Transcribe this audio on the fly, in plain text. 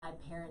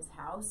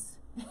house.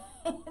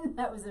 And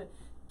that was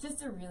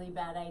just a really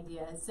bad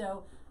idea.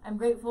 So I'm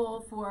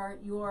grateful for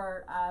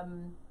your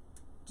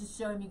just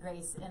showing me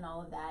grace and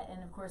all of that.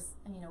 And of course,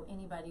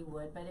 anybody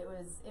would, but it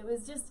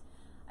was just,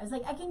 I was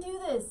like, I can do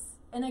this,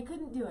 and I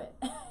couldn't do it.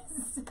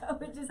 So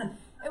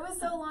it was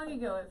so long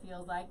ago, it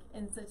feels like,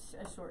 in such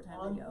a short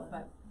time ago.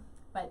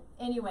 But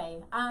anyway,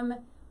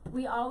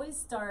 we always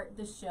start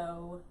the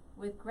show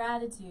with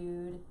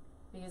gratitude,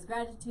 because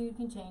gratitude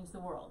can change the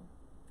world.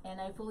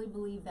 And I fully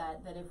believe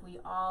that if we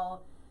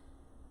all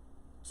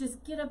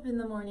just get up in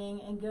the morning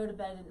and go to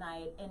bed at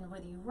night, and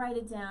whether you write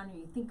it down or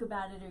you think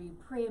about it or you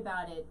pray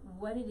about it,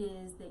 what it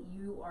is that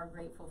you are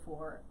grateful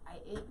for,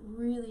 it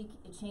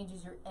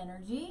changes your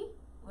energy,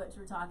 which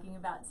we're talking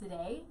about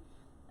today,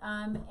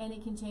 and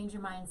it can change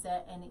your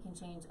mindset, and it can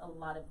change a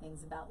lot of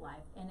things about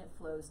life, and it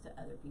flows to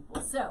other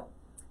people. So,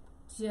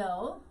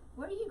 Jill,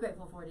 what are you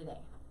grateful for today?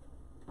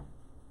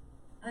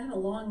 I have a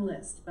long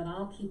list, but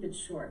I'll keep it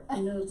short.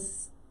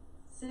 6-7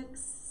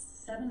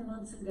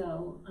 months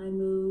ago, I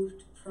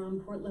moved from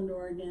Portland,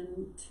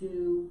 Oregon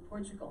to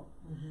Portugal.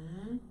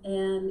 Mm-hmm.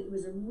 And it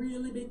was a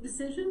really big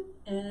decision,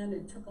 and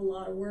it took a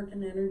lot of work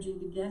and energy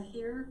to get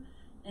here.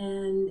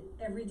 And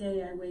every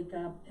day I wake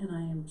up and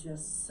I am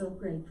just so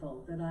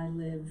grateful that I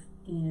live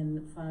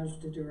in Foz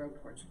do Douro,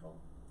 Portugal.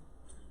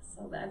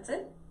 So that's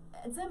it.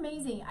 It's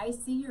amazing. I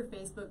see your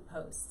Facebook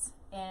posts,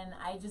 and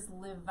I just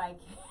live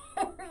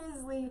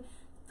vicariously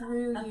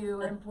through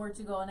you in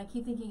Portugal, and I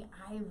keep thinking,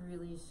 I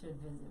really should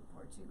visit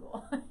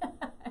Portugal.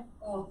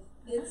 Oh,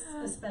 it's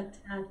a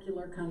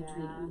spectacular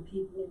country, Yeah. and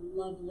people are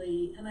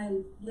lovely, and I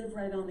live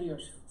right on the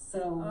ocean.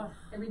 So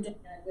every day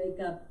I wake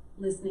up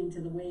listening to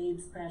the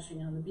waves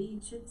crashing on the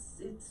beach.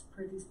 It's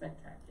pretty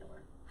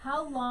spectacular.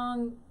 How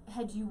long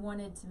had you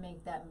wanted to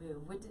make that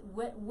move?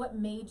 What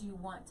made you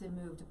want to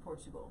move to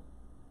Portugal?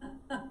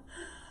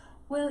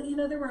 Well,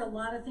 there were a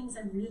lot of things.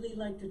 I really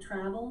like to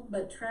travel,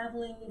 but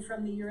traveling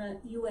from the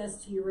U.S.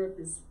 to Europe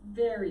is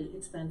very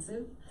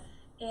expensive.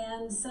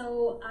 And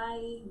so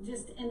I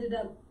just ended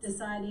up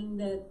deciding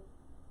that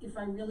if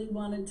I really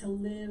wanted to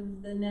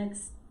live the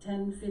next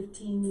 10,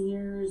 15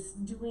 years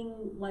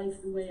doing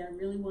life the way I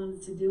really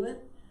wanted to do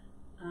it,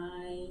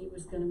 I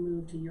was going to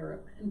move to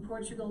Europe. And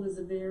Portugal is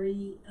a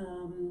very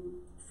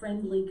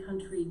friendly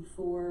country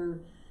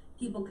for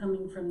people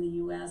coming from the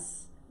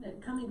U.S.,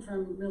 coming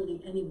from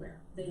really anywhere.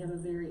 They have a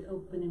very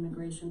open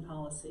immigration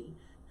policy.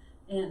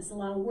 And it's a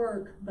lot of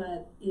work,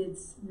 but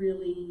it's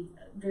really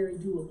very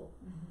doable.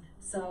 Mm-hmm.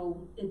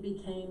 So it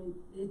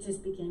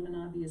just became an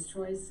obvious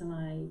choice, and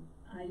I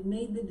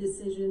made the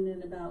decision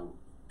in about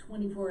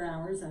 24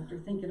 hours after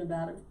thinking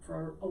about it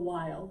for a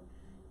while,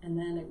 and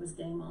then it was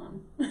game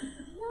on.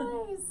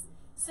 Nice.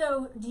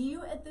 So do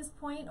you at this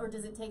point, or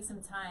does it take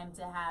some time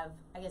to have,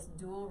 I guess,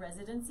 dual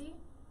residency?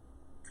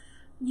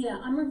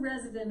 Yeah, I'm a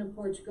resident of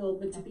Portugal,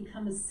 but to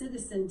become a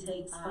citizen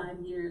takes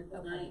 5 years.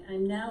 Okay.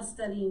 I'm now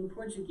studying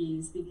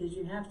Portuguese because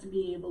you have to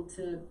be able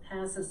to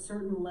pass a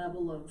certain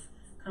level of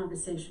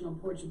conversational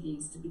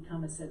Portuguese to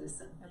become a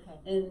citizen. Okay.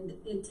 And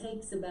it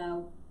takes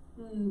about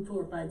 4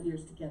 or 5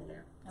 years to get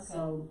there. Okay.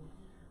 So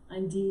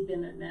I'm deep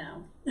in it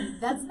now.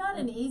 That's not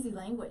an easy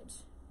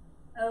language.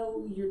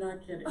 Oh, you're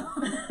not kidding.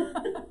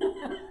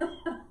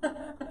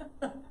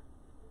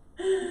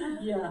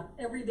 Yeah,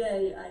 every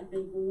day I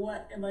think,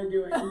 what am I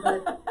doing?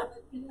 But,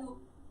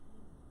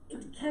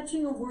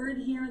 catching a word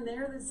here and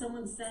there that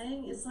someone's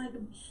saying, it's like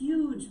a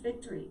huge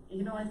victory.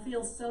 I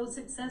feel so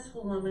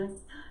successful. I'm like,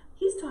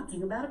 he's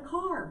talking about a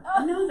car.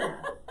 I know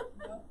that.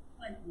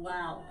 Like,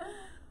 wow.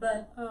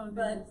 But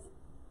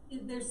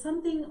there's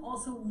something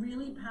also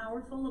really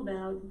powerful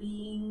about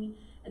being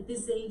at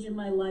this age in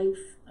my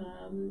life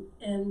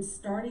and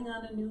starting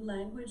on a new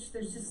language.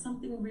 There's just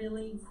something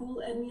really cool.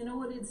 And you know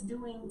what it's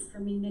doing for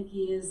me,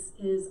 Nikki, is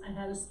I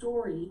had a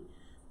story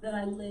that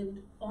I lived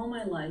all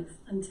my life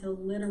until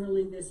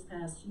literally this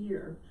past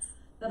year,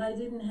 that I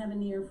didn't have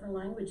an ear for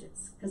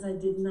languages because I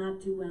did not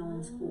do well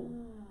in school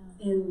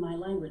in my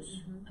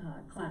language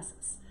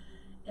classes.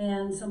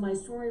 And so my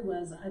story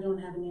was, I don't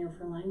have an ear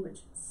for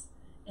languages.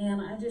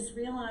 And I just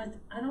realized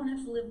I don't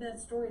have to live that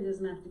story. It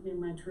doesn't have to be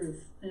my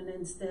truth. And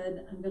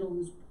instead, I'm going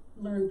to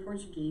learn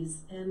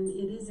Portuguese. And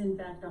it is, in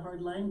fact, a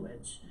hard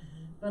language.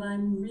 But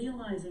I'm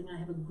realizing I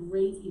have a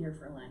great ear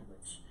for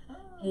language.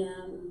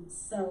 And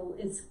so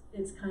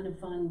it's kind of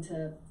fun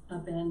to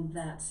upend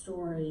that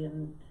story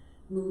and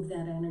move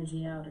that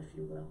energy out, if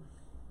you will.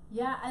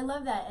 Yeah, I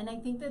love that. And I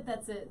think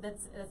that's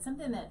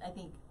something that I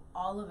think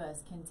all of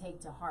us can take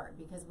to heart,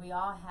 because we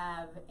all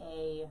have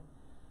a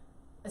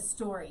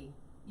story,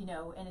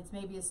 and it's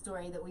maybe a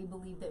story that we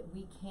believe that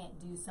we can't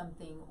do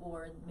something,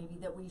 or maybe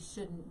that we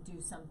shouldn't do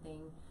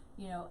something,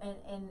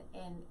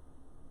 and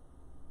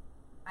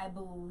I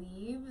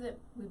believe that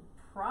we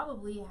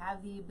probably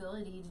have the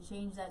ability to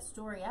change that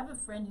story. I have a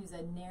friend who's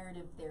a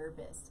narrative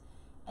therapist,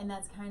 and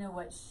that's kind of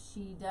what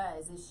she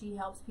does, is she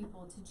helps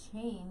people to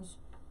change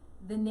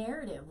the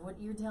narrative, what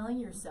you're telling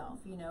yourself,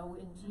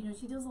 and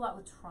she deals a lot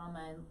with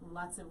trauma and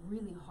lots of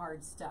really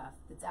hard stuff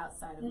that's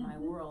outside of my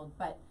world,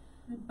 but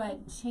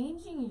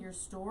changing your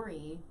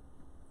story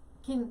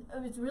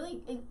it's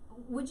really,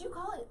 would you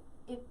call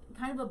it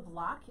kind of a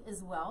block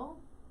as well?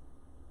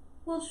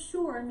 Well,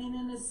 sure. I mean,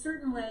 in a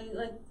certain way,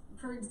 like,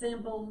 for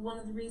example, one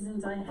of the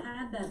reasons I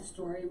had that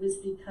story was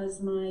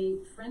because my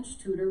French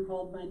tutor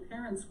called my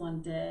parents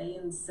one day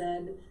and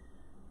said,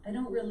 I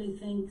don't really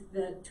think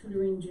that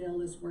tutoring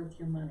Jill is worth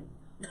your money.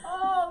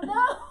 Oh,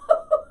 no!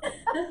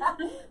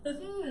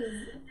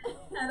 Jeez.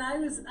 And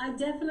I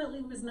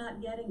definitely was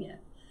not getting it.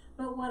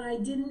 But what I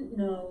didn't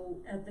know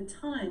at the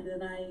time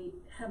that I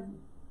have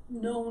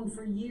known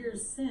for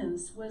years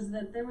since was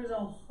that there was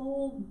a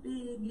whole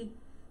big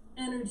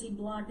energy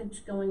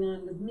blockage going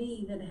on with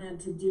me that had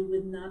to do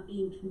with not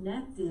being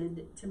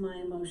connected to my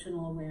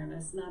emotional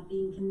awareness, not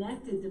being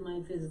connected to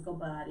my physical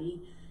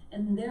body,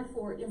 and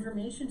therefore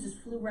information just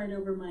flew right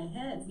over my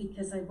head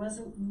because I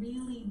wasn't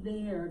really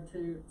there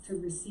to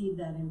receive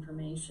that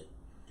information.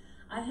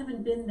 I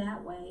haven't been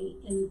that way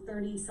in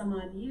 30 some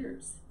odd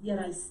years, yet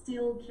I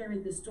still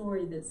carried the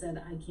story that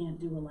said I can't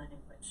do a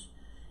language.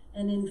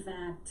 And in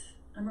fact,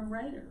 I'm a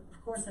writer.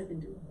 Of course I can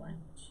do a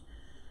language.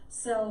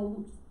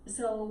 So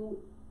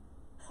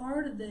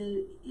part of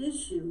the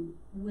issue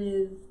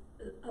with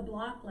a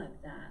block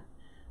like that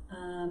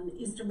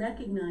is to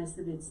recognize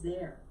that it's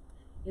there.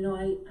 You know,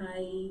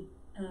 I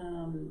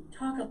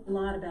talk a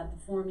lot about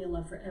the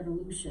formula for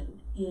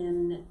evolution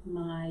in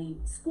my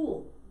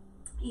school,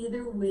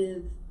 either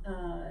with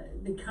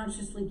the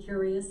consciously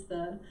curious,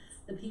 the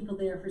people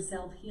there for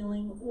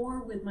self-healing,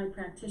 or with my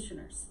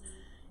practitioners.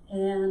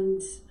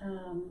 And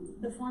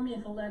the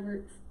formula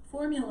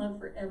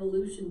for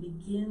evolution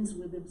begins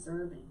with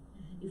observing.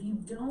 If you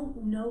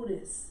don't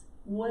notice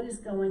what is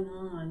going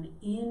on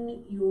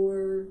in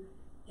your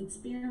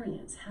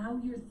experience,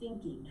 how you're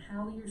thinking,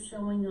 how you're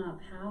showing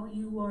up, how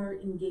you are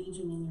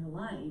engaging in your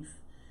life,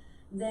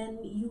 then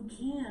you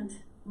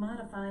can't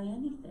modify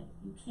anything.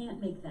 You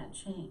can't make that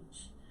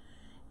change.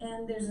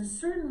 And there's a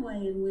certain way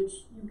in which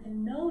you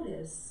can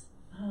notice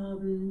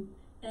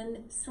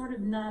and sort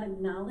of not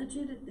acknowledge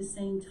it at the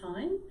same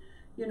time.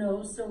 You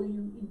know, so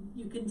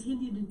you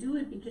continue to do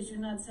it because you're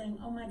not saying,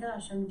 oh my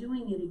gosh, I'm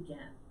doing it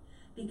again.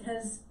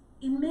 Because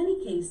in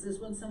many cases,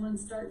 when someone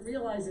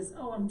realizes,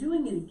 oh, I'm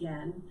doing it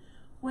again,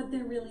 what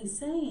they're really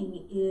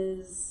saying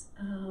is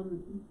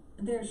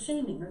they're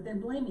shaming or they're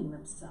blaming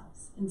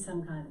themselves in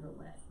some kind of a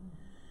way.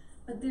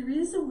 But there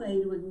is a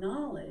way to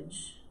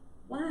acknowledge,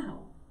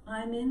 wow,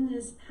 I'm in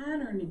this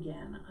pattern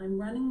again. I'm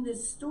running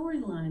this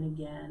storyline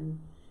again,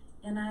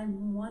 and I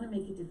want to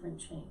make a different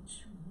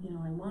change. You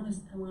know, I want to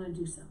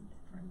do something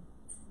different.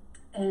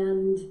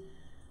 And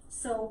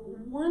so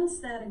once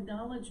that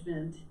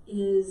acknowledgement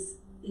is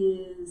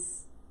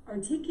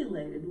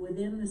articulated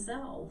within the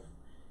self,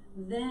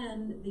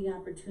 then the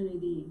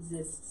opportunity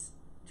exists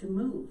to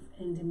move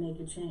and to make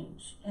a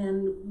change.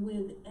 And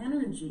with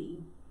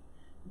energy,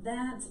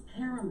 that's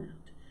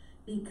paramount,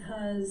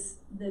 because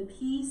the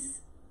piece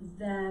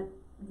that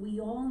we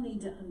all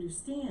need to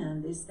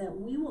understand is that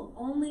we will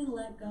only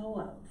let go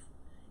of,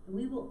 and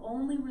we will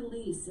only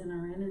release in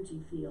our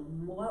energy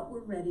field what we're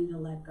ready to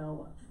let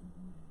go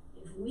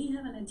of. If we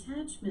have an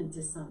attachment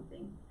to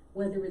something,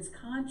 whether it's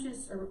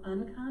conscious or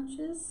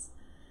unconscious,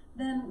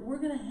 then we're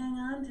going to hang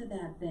on to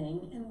that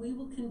thing and we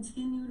will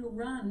continue to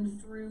run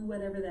through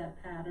whatever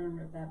that pattern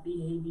or that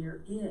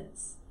behavior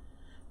is.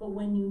 But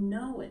when you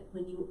know it,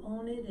 when you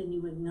own it and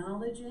you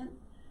acknowledge it,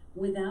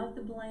 without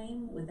the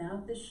blame,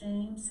 without the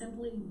shame,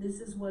 simply this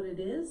is what it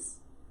is,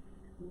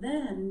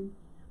 then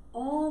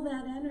all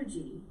that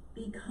energy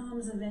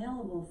becomes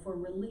available for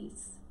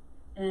release.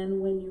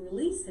 And when you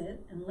release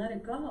it and let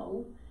it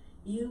go,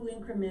 you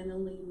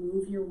incrementally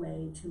move your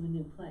way to a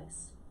new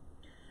place.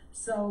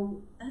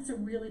 So that's a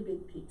really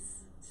big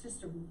piece. It's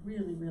just a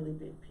really, really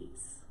big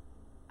piece.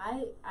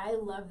 I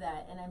love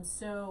that, and I'm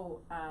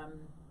so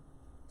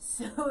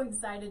so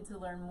excited to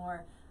learn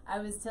more. I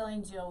was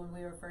telling Jill when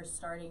we were first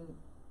starting,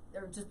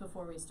 or just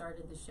before we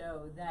started the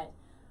show, that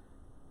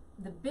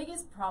the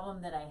biggest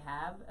problem that I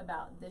have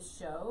about this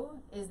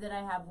show is that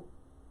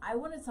I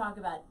want to talk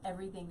about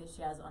everything that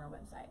she has on her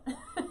website.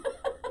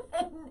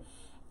 And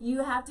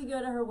you have to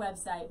go to her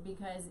website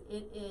because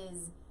it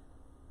is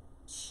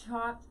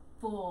chock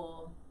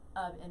full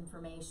of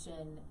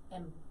information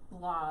and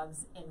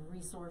blogs and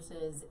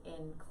resources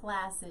and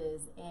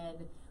classes,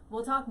 and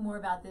we'll talk more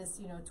about this,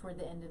 you know, toward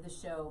the end of the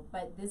show.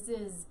 But this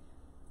is,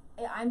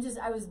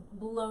 I was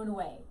blown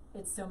away.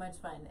 It's so much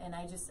fun, and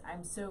I'm just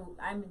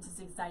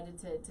excited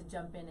to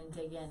jump in and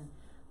dig in.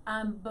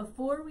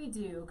 Before we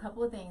do, a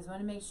couple of things. I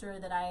want to make sure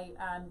that I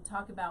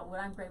talk about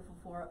what I'm grateful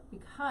for,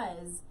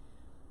 because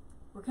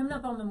we're coming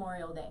up on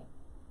Memorial Day,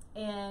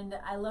 and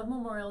I love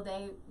Memorial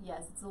Day.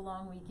 Yes, it's a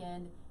long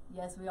weekend.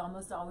 Yes, we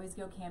almost always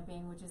go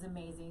camping, which is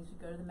amazing.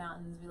 We go to the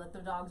mountains. We let the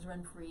dogs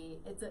run free.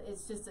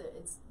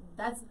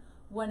 That's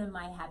one of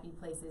my happy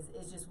places,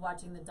 is just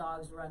watching the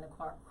dogs run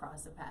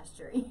across a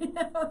pasture, you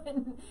know.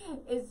 And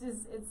it's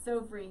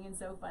so freeing and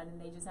so fun, and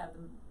they just have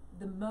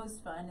the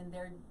most fun, and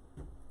they're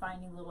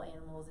finding little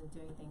animals and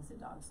doing things that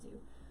dogs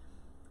do.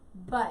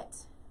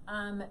 But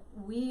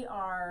we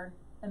are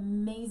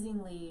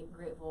amazingly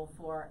grateful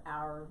for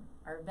our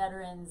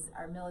veterans,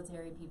 our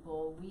military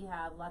people. We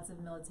have lots of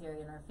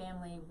military in our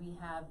family. We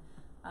have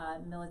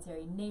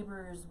military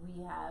neighbors.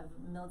 We have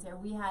military.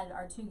 We had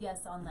our 2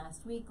 guests on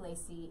last week,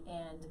 Lacey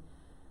and,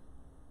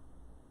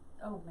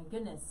 oh my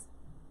goodness.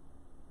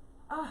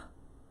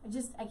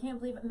 I can't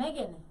believe it.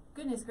 Megan,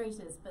 goodness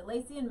gracious. But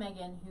Lacey and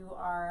Megan, who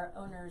are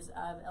owners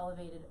of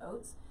Elevated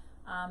Oats,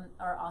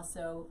 are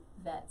also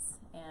vets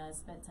and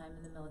spent time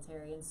in the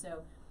military. And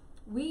so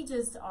we're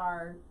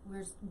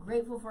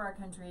grateful for our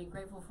country,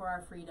 grateful for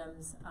our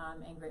freedoms,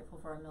 and grateful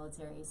for our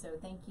military. So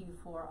thank you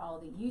for all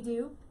that you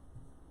do.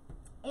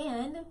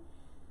 And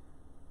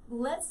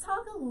let's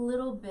talk a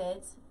little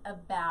bit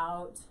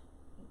about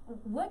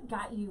what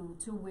got you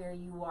to where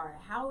you are.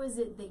 How is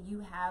it that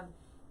you have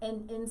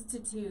an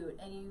institute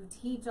and you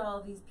teach all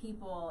of these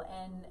people,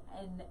 and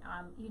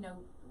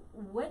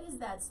what is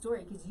that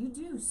story? Because you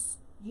do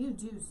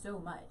so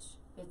much.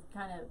 It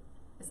kind of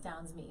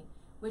astounds me.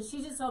 What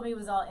she just told me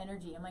was all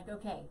energy. I'm like,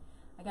 okay,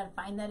 I got to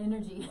find that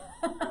energy.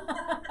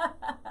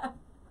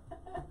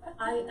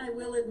 I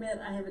will admit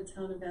I have a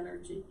ton of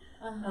energy.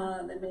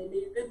 That may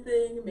be a good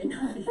thing, it may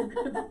not be a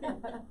good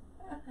thing.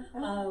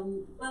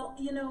 Well,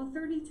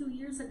 32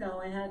 years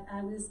ago,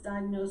 I was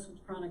diagnosed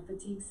with chronic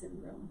fatigue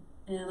syndrome,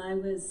 and I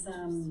was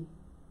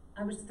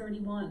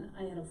 31.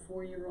 I had a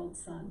 4-year-old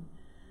son,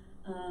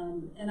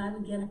 and I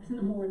would get up in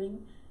the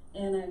morning,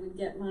 and I would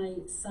get my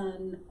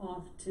son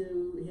off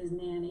to his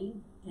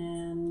nanny,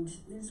 and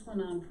this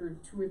went on for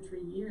 2 or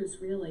 3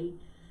 years, really.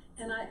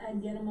 And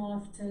I'd get him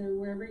off to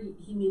wherever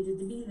he needed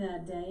to be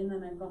that day, and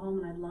then I'd go home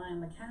and I'd lie on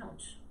the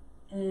couch.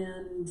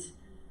 And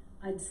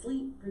I'd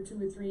sleep for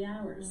 2 or 3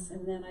 hours,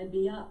 and then I'd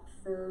be up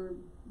for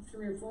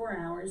 3 or 4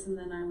 hours, and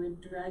then I would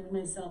drag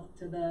myself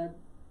to the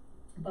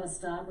bus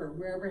stop or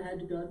wherever I had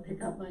to go to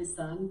pick up my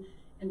son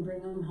and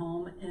bring him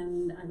home,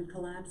 and I would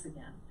collapse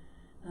again.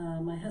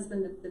 My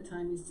husband at the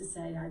time used to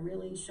say I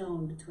really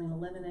shone between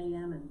 11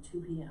 a.m. and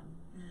 2 p.m.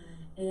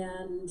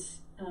 And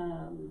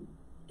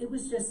it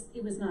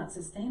was not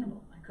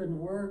sustainable. I couldn't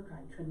work,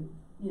 I couldn't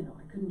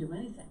do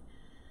anything.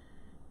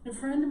 A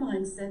friend of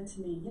mine said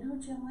to me,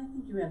 Jill, I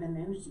think you have an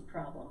energy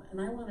problem. And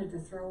I wanted to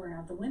throw her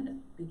out the window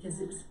because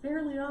it was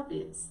fairly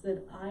obvious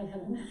that I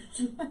had an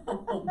energy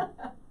problem.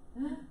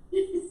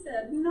 He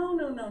said, no,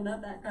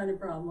 not that kind of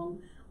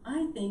problem.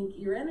 I think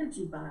your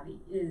energy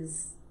body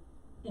is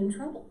in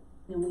trouble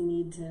and we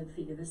need to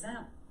figure this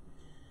out.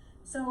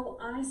 So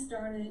I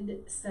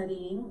started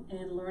studying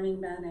and learning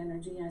about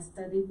energy. I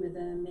studied with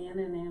a man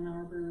in Ann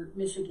Arbor,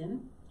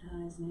 Michigan.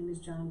 His name is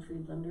John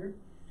Friedlander.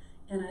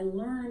 And I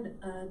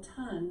learned a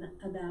ton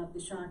about the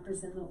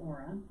chakras and the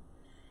aura.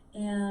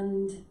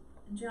 And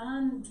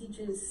John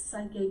teaches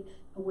psychic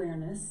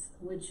awareness,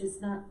 which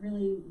is not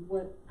really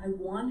what I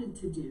wanted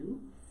to do.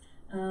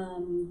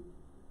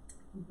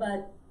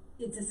 But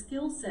it's a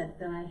skill set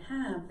that I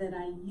have that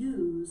I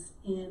use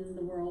in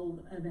the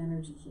world of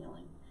energy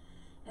healing.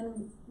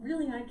 And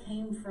really, I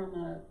came from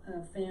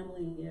a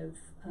family of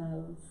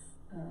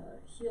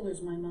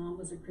healers. My mom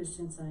was a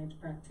Christian Science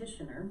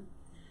practitioner.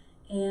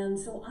 And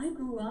so I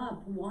grew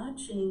up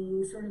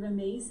watching sort of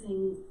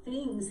amazing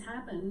things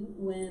happen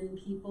when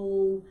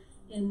people,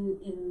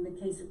 in the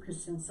case of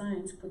Christian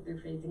Science, put their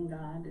faith in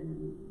God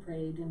and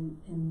prayed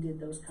and did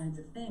those kinds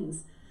of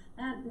things.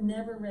 That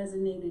never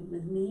resonated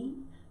with me,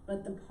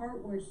 but the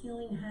part where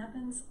healing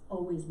happens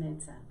always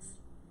made sense.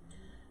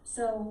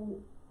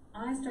 So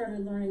I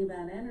started learning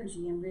about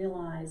energy and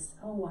realized,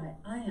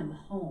 I am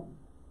home.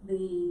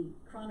 The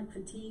chronic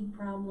fatigue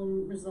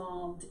problem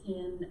resolved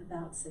in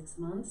about 6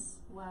 months.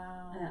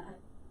 Wow.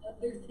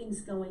 Other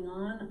things going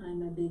on.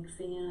 I'm a big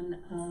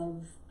fan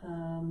of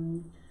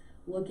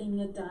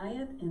looking at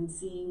diet and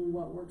seeing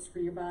what works for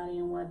your body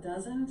and what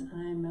doesn't.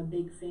 I'm a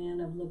big fan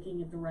of looking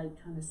at the right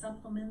kind of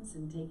supplements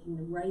and taking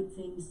the right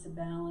things to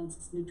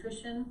balance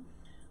nutrition.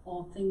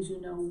 All things you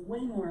know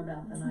way more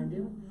about than I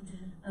do.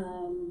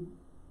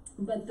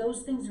 But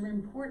those things are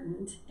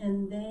important,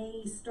 and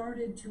they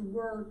started to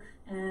work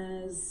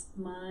as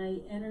my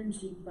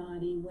energy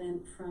body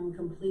went from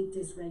complete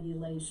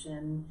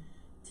dysregulation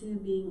to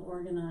being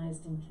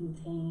organized and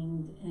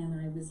contained, and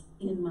I was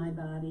in my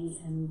body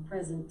and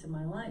present to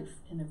my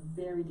life in a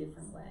very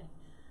different way.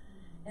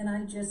 And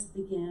I just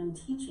began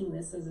teaching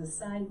this as a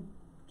side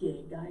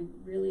gig. I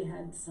really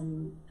had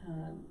some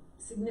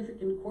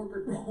significant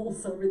corporate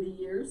roles over the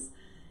years,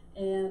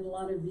 and a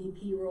lot of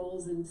VP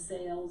roles in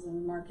sales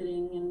and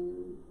marketing,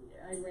 and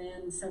I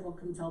ran several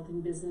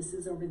consulting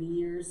businesses over the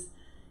years.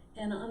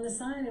 And on the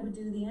side, I would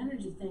do the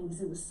energy thing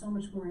because it was so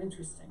much more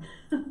interesting.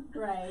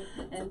 Right.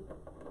 And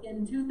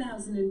in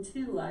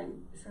 2002, I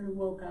sort of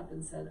woke up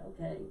and said,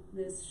 okay,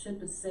 this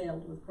ship has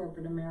sailed with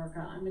corporate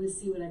America. I'm going to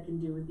see what I can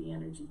do with the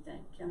energy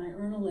thing. Can I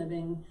earn a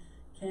living?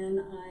 Can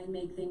I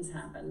make things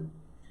happen?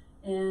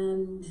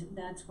 And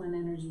that's when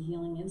Energy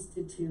Healing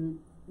Institute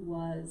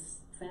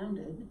was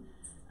founded.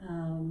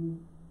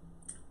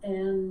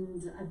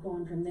 And I've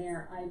gone from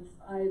there.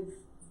 I've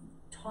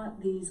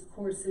taught these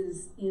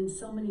courses in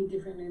so many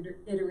different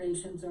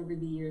iterations over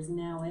the years.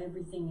 Now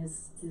everything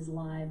is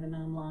live and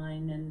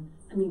online, and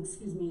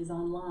is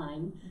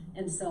online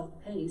and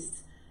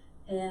self-paced.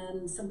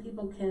 And some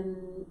people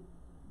can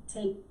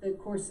take the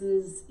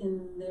courses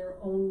in their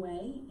own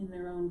way, in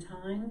their own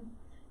time.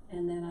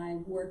 And then I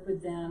work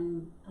with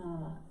them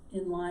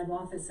in live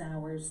office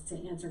hours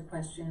to answer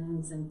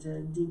questions and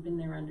to deepen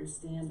their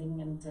understanding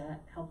and to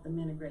help them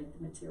integrate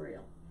the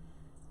material.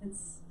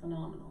 It's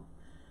phenomenal.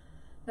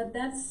 But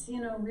that's,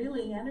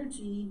 really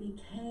energy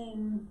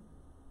became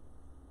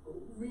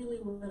really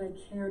what I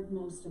cared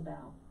most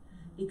about.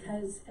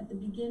 Because at the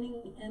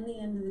beginning and the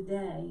end of the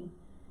day,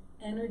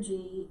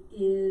 energy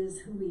is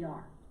who we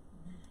are.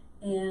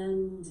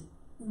 And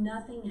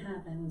nothing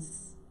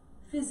happens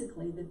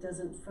physically that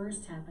doesn't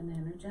first happen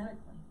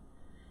energetically.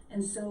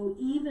 And so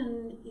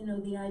even,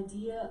 the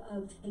idea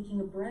of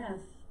taking a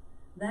breath,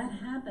 that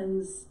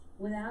happens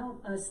without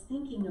us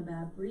thinking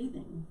about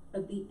breathing.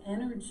 But the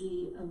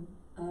energy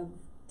of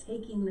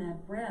taking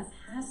that breath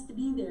has to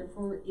be there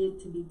for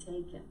it to be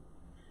taken,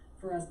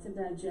 for us to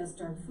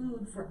digest our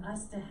food, for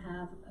us to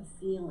have a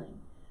feeling.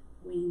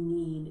 We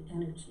need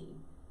energy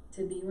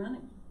to be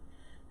running.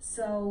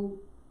 So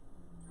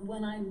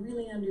when I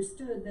really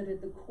understood that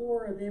at the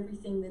core of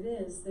everything that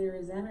is, there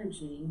is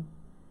energy,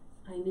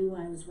 I knew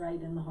I was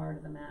right in the heart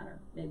of the matter.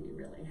 Made me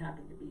really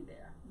happy to be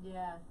there.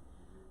 Yeah,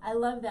 I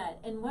love that.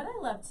 And what I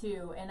love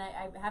too, and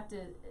I have to,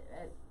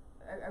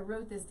 I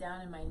wrote this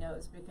down in my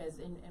notes because,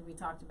 and we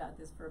talked about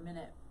this for a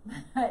minute,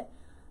 but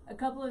a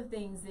couple of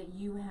things that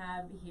you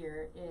have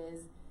here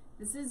is,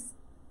 this is,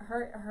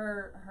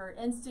 her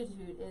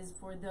institute is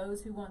for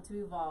those who want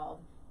to evolve,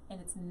 and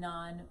it's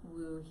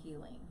non-woo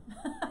healing.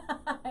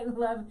 I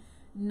love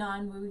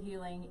non-woo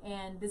healing,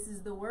 and this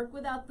is the work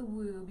without the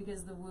woo,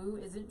 because the woo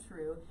isn't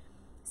true.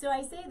 So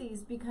I say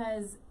these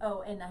because,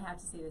 and I have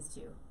to say this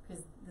too,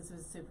 because this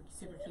was super,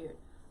 super cute.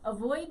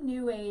 Avoid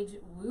new age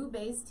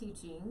woo-based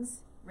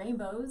teachings,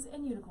 rainbows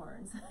and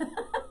unicorns.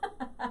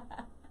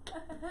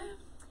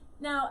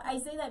 Now, I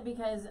say that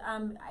because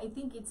I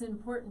think it's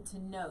important to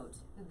note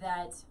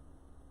that,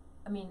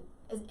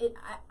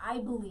 I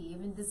believe,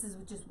 and this is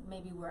just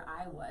maybe where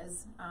I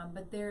was,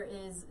 but there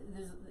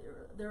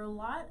are a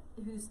lot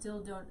who still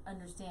don't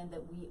understand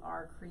that we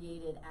are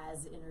created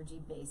as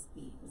energy-based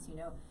beings.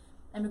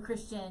 I'm a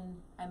Christian,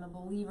 I'm a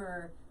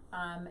believer,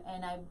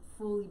 and I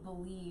fully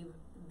believe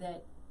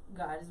that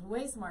God is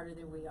way smarter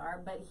than we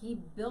are, but He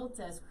built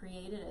us,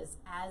 created us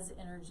as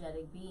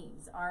energetic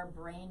beings. Our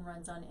brain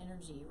runs on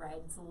energy,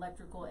 right? It's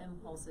electrical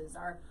impulses.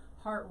 Our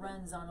heart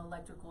runs on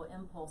electrical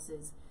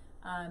impulses.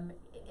 And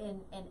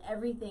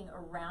everything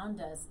around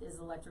us is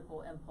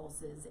electrical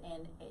impulses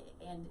and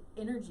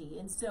energy.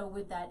 And so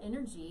with that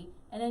energy,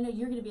 and I know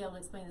you're going to be able to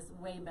explain this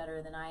way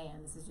better than I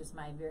am. This is just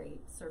my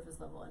very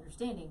surface level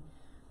understanding.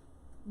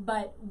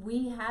 But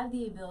we have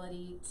the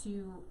ability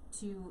to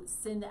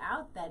send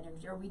out that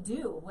energy, or we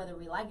do, whether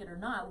we like it or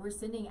not. We're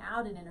sending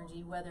out an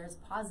energy, whether it's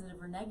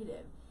positive or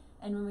negative.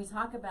 And when we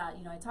talk about,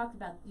 I talked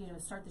about,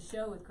 start the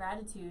show with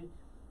gratitude,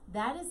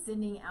 that is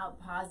sending out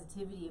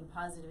positivity and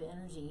positive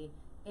energy.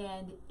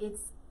 And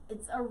it's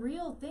a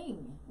real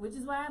thing, which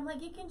is why I'm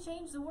like, it can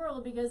change the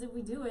world, because if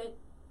we do it,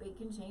 it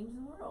can change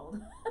the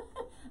world.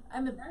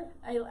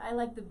 I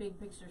like the big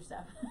picture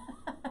stuff.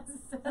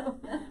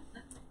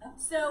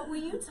 So will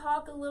you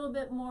talk a little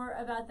bit more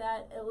about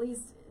that, at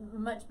least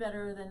much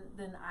better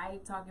than I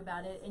talk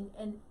about it,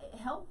 and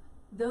help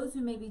those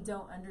who maybe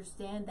don't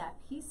understand that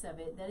piece of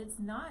it, that it's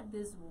not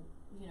this,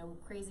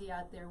 crazy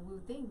out there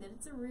woo thing, that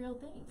it's a real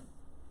thing.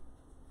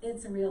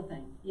 It's a real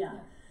thing, yeah.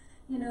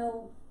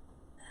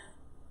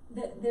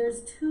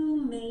 There's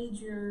two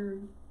major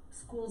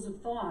schools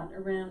of thought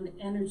around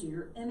energy,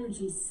 or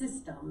energy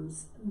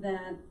systems,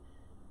 that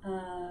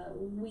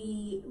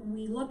we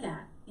look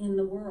at in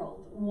the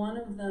world. One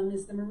of them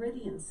is the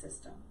meridian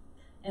system.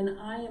 And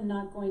I am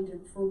not going to,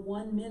 for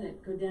 1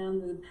 minute, go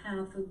down the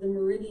path of the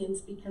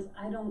meridians, because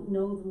I don't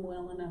know them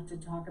well enough to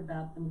talk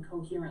about them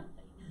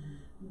coherently.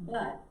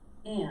 But,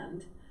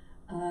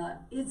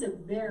 it's a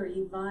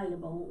very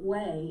viable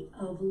way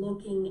of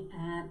looking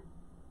at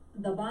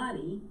the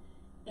body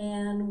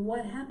and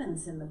what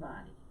happens in the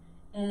body.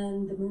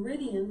 And the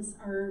meridians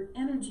are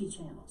energy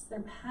channels.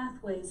 They're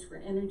pathways for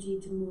energy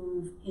to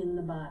move in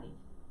the body.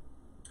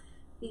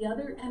 The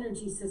other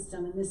energy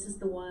system, and this is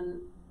the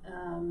one,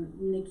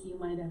 Nikki, you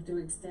might have to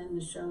extend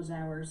the show's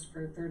hours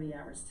for 30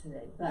 hours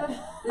today, but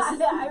this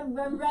is,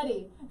 I'm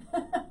ready.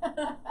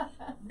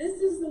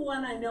 This is the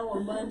one I know a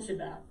bunch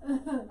about.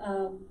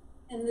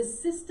 And the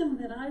system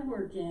that I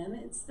work in,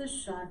 it's the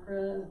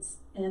chakras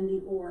and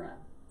the aura.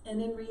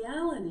 And in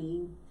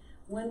reality,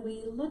 when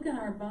we look at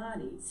our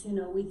bodies,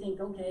 we think,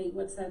 okay,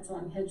 what's that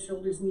song? Head,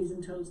 shoulders, knees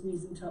and toes,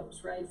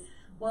 right?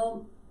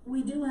 Well,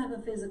 we do have a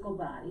physical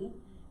body,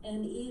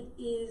 and it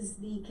is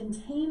the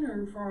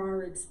container for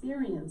our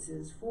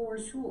experiences, for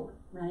sure,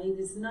 right?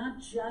 It's not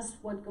just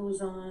what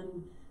goes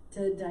on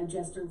to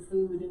digest our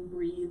food and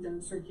breathe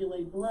and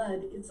circulate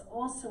blood. It's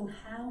also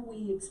how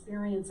we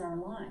experience our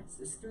lives,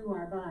 is through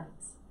our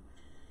bodies.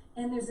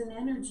 And there's an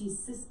energy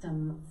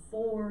system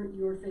for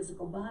your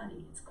physical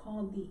body. It's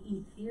called the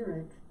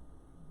etheric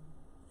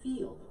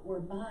field or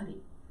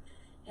body.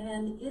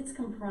 And it's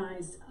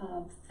comprised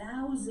of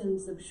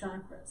thousands of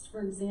chakras. For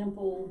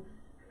example,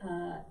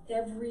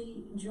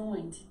 every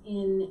joint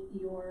in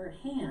your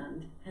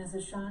hand has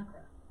a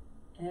chakra.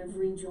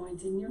 Every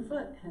joint in your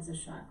foot has a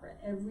chakra.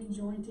 Every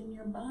joint in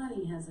your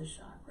body has a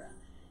chakra.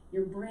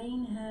 Your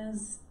brain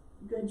has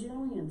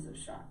gajillions of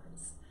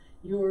chakras.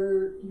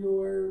 Your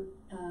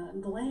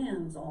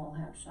glands all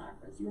have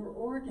chakras. Your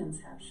organs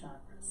have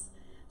chakras.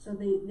 So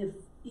the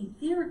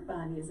etheric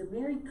body is a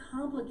very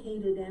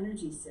complicated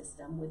energy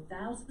system with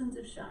thousands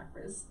of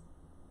chakras,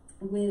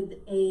 with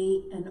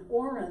an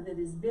aura that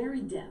is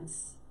very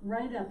dense,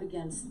 right up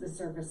against the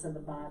surface of the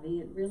body.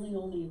 It really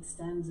only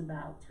extends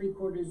about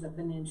 3/4 of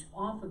an inch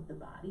off of the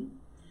body.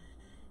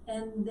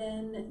 And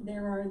then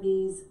there are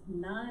these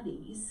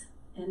nadis,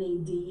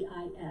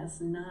 N-A-D-I-S,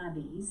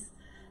 nadis,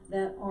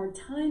 that are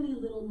tiny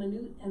little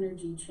minute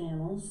energy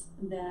channels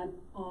that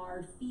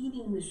are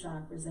feeding the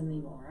chakras in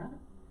the aura.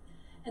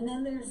 And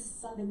then there's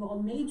something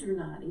called major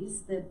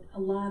nadis that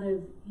a lot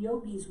of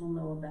yogis will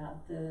know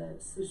about, the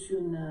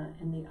Sushumna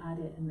and the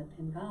Adya and the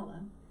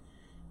Pingala.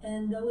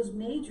 And those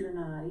major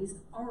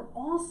nadis are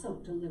also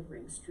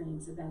delivering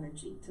streams of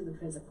energy to the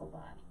physical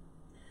body.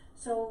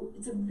 So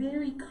it's a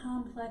very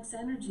complex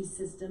energy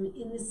system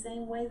in the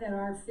same way that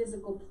our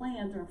physical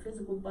plant, our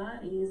physical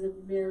body, is a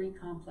very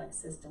complex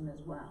system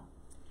as well.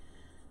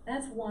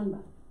 That's one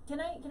body. Can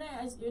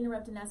I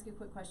interrupt and ask you a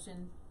quick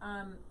question?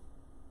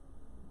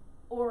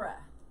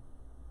 Aura.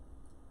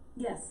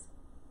 Yes.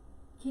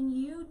 Can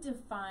you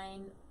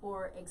define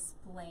or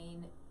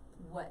explain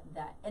what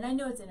that? And I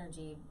know it's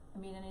energy. I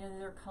mean, and I know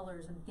there are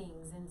colors and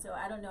things, and so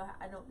I don't know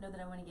that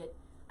I want to get.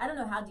 I don't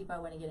know how deep I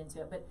want to get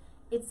into it, but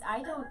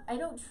I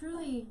don't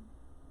truly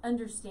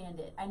understand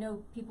it. I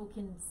know people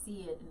can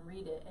see it and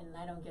read it, and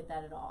I don't get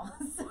that at all.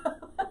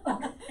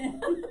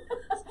 Okay.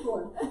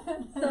 Sure.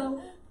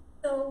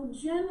 So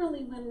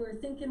generally, when we're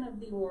thinking of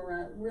the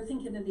aura, we're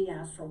thinking of the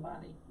astral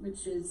body,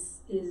 which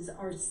is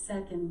our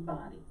second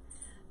body.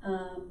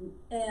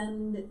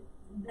 And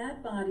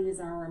that body is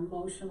our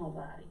emotional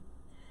body.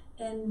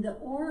 And the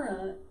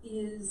aura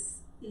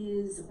is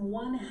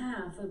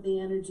 1/2 of the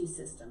energy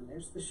system.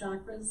 There's the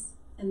chakras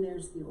and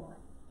there's the aura.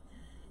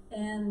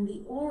 And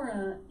the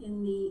aura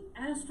in the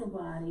astral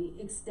body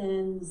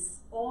extends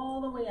all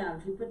the way out.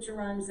 If you put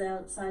your arms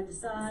out side to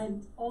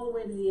side, all the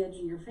way to the edge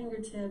of your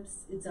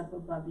fingertips, it's up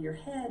above your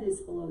head, it's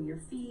below your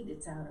feet,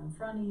 it's out in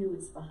front of you,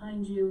 it's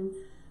behind you.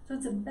 So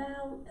it's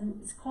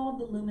and it's called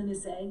the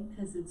luminous egg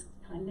because it's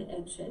kind of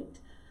egg-shaped.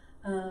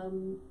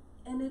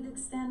 And it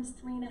extends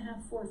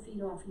 3.5, 4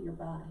 feet off of your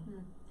body.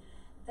 Mm.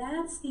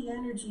 That's the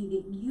energy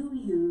that you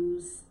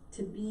use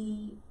to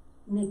be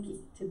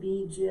Nikki, to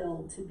be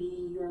Jill, to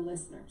be your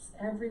listeners.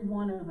 Every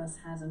one of us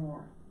has an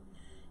aura.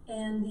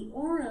 And the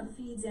aura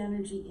feeds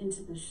energy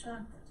into the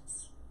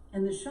chakras.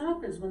 And the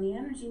chakras, when the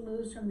energy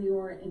moves from the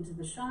aura into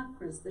the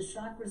chakras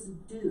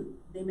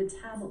they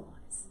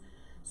metabolize.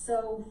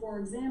 So, for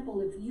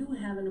example, if you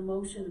have an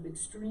emotion of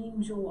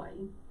extreme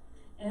joy,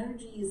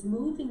 energy is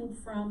moving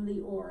from the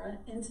aura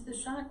into the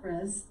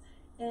chakras,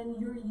 and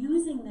you're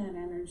using that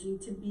energy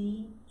to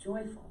be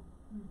joyful.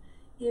 Mm.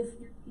 If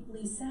you're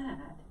deeply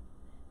sad,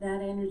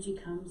 that energy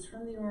comes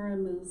from the aura,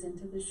 moves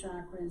into the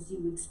chakras,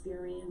 you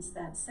experience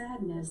that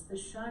sadness, the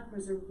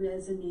chakras are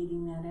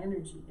resonating that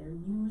energy. They're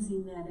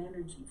using that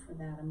energy for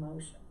that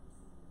emotion.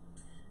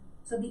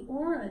 So the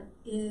aura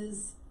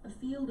is a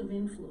field of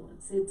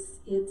influence.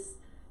 It's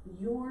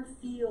your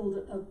field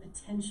of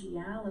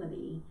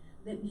potentiality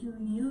that you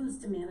use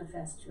to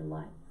manifest your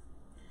life.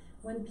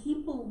 When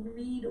people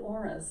read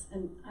auras,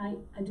 and I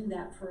do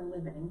that for a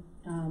living,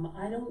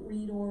 I don't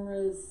read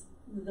auras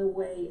the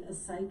way a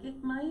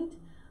psychic might.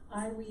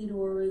 I read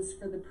auras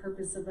for the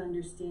purpose of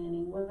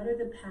understanding what are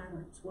the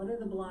patterns, what are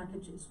the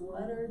blockages,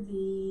 what are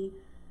the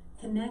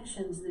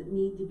connections that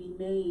need to be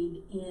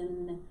made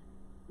in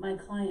my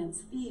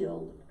client's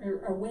field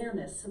or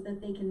awareness so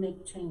that they can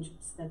make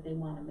changes that they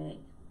want to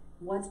make.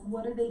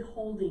 What are they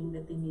holding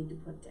that they need to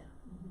put down?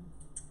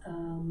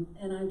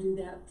 And I do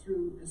that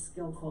through a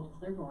skill called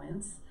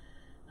clairvoyance.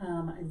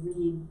 I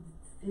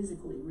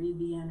physically read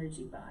the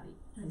energy body.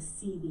 I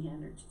see the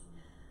energy.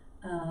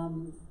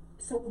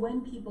 So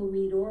when people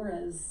read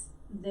auras,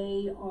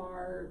 they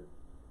are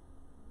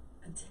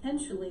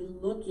potentially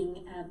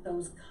looking at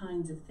those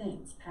kinds of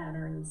things,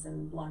 patterns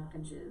and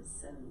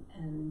blockages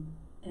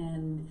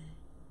and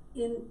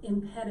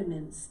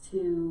impediments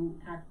to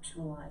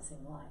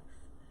actualizing life.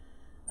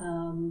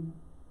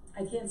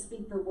 I can't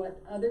speak for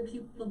what other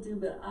people do,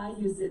 but I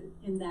use it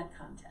in that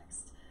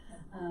context.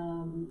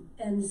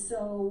 And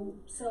so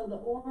the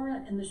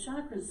aura and the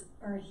chakras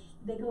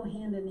they go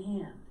hand in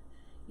hand.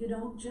 You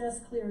don't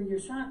just clear your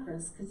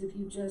chakras, because if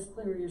you just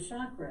clear your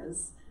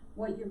chakras,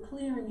 what you're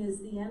clearing is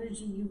the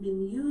energy you've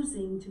been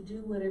using to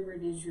do whatever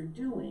it is you're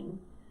doing.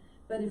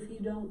 But if you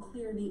don't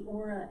clear the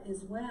aura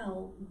as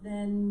well,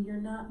 then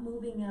you're not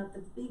moving out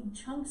the big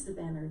chunks of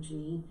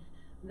energy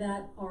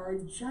that are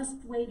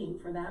just waiting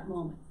for that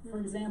moment. For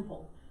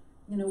example,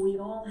 you know, we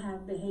all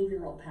have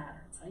behavioral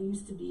patterns. I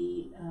used to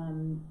be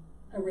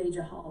a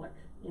rageaholic.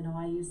 You know,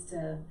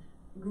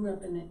 grew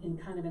up in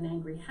kind of an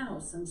angry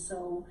house, and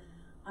so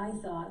I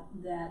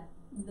thought that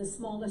the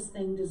smallest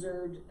thing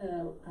deserved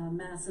a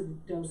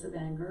massive dose of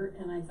anger,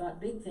 and I thought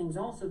big things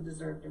also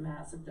deserved a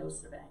massive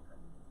dose of anger.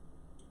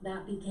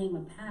 That became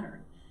a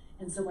pattern,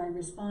 and so I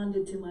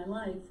responded to my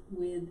life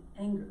with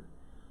anger.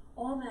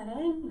 All that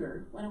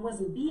anger, when I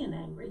wasn't being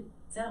angry,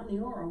 it's out in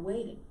the aura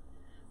waiting.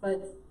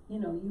 But, you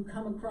know, you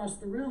come across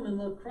the room and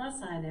look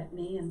cross-eyed at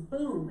me, and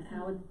boom,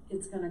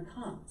 it's going to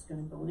come. It's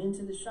going to go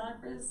into the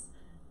chakras,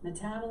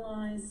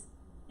 metabolize,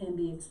 and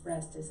be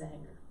expressed as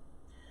anger.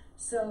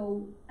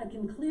 So I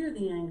can clear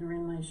the anger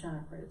in my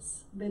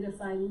chakras, but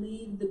if I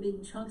leave the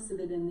big chunks of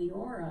it in the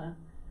aura,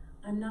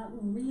 I'm not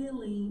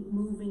really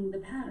moving the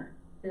pattern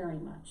very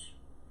much.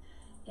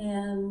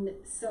 And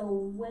so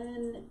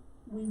when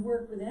we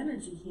work with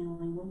energy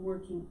healing, we're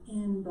working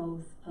in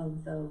both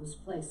of those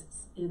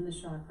places, in the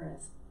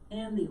chakras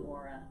and the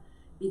aura,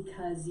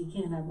 because you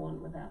can't have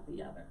one without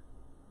the other.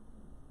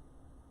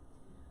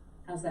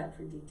 How's that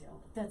for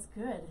detailed? That's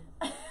good.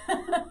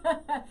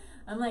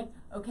 I'm like,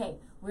 okay,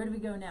 where do we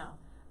go now?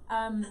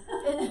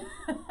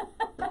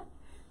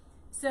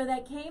 So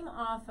that came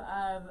off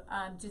of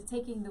just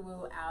taking the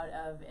woo out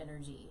of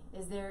energy.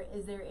 Is there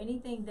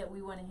anything that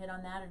we want to hit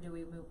on that, or do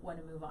we want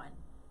to move on?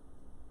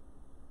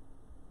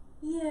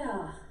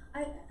 Yeah,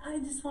 I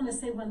just want to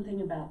say one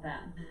thing about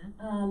that.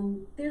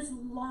 Mm-hmm. There's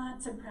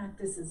lots of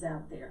practices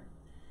out there,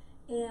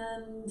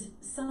 and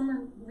some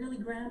are really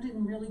grounded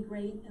and really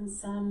great, and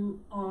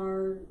some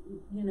are,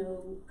 you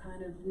know,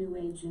 kind of new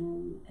age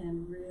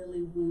and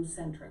really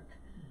woo-centric.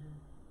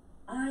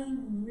 I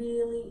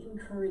really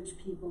encourage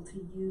people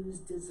to use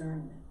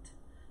discernment,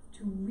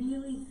 to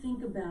really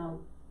think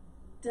about,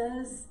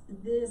 does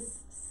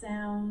this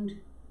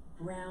sound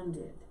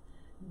grounded?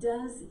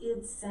 Does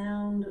it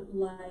sound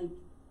like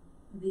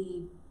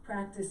the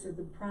practice or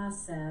the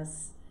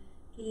process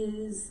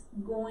is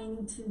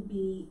going to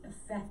be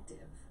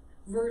effective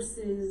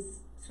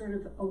versus sort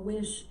of a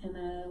wish and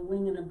a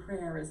wing and a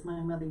prayer, as my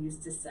mother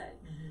used to say?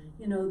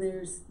 You know,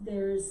 there's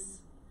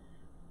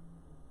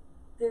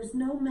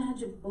no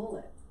magic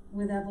bullet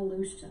with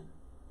evolution.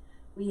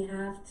 We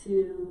have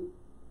to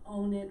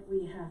own it.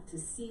 We have to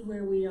see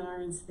where we are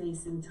in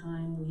space and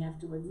time. We have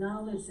to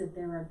acknowledge that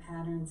there are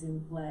patterns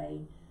in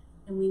play,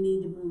 and we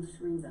need to move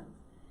through them.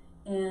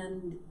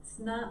 And it's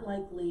not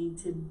likely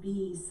to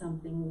be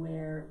something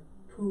where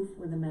poof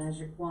with a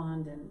magic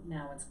wand and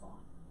now it's gone.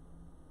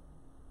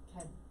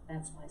 Okay.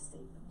 That's my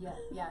statement.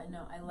 Yeah,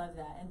 no, I love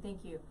that, and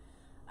thank you.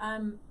 I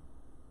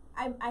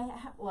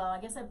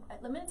guess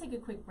I'm going to take a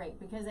quick break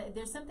because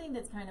there's something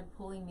that's kind of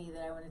pulling me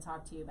that I want to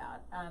talk to you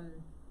about.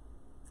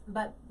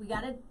 But we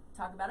got to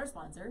talk about our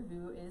sponsor,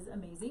 who is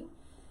amazing.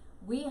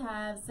 We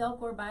have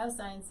Cellcore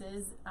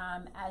Biosciences,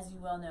 as you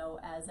well know,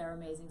 as our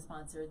amazing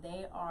sponsor.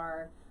 They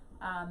are,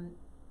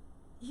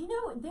 you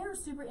know, they're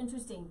super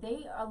interesting.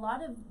 A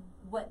lot of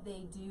what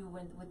they do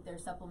with their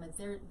supplements,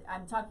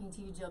 I'm talking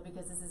to you, Jill,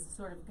 because this is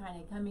sort of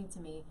kind of coming to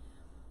me.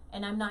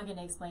 And I'm not going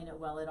to explain it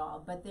well at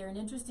all, but they're an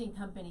interesting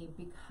company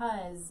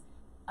because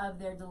of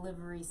their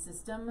delivery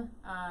system,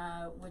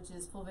 which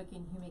is fulvic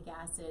and humic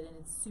acid, and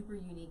it's super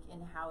unique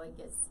in how it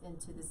gets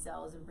into the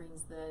cells and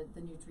brings the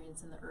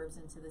nutrients and the herbs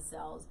into the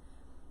cells.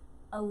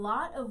 A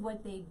lot of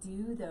what they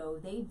do, though,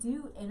 they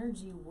do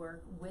energy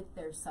work with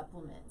their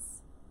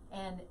supplements.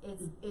 And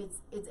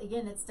it's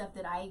stuff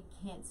that I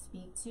can't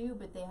speak to,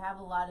 but they have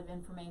a lot of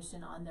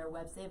information on their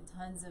website. They have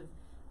tons of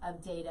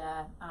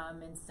data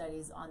and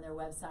studies on their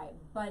website,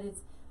 but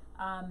it's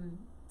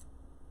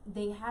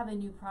they have a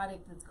new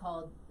product that's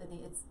called, I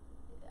think it's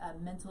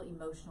mental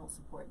emotional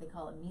support. They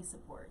call it Me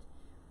Support,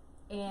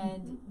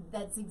 and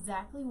that's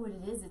exactly what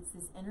it is. It's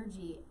this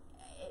energy.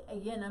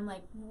 Again, I'm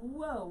like,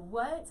 whoa,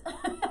 what?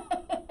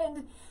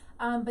 And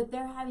but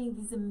they're having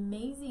these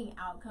amazing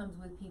outcomes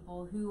with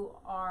people who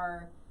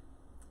are.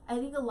 I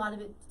think a lot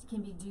of it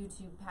can be due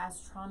to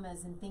past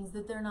traumas and things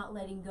that they're not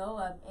letting go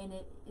of, and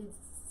it's.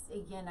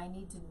 Again, I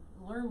need to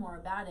learn more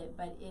about it,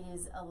 but it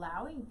is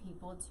allowing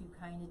people to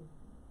kind of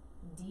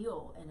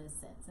deal in a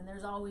sense. And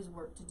there's always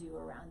work to do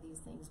around these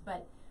things,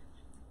 but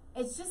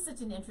it's just such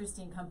an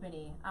interesting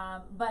company.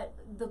 But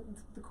the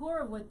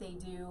core of what they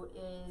do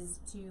is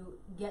to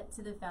get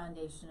to the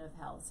foundation of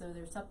health. So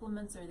their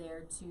supplements are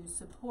there to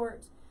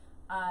support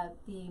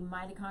the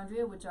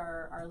mitochondria, which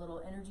are our little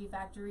energy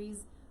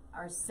factories,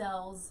 our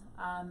cells,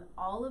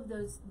 all of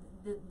those.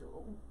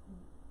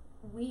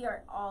 We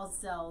are all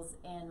cells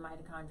and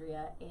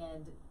mitochondria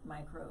and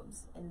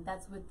microbes, and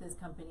that's what this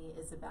company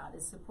is about,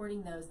 is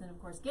supporting those, and of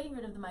course getting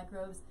rid of the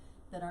microbes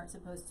that aren't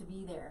supposed to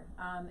be there.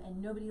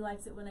 And nobody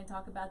likes it when I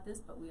talk about this,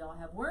 but we all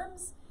have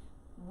worms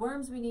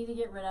we need to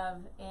get rid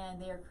of,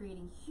 and they are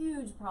creating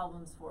huge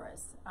problems for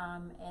us.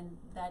 And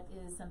that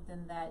is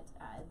something that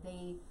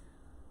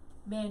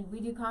we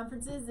do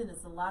conferences and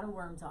it's a lot of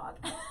worm talk.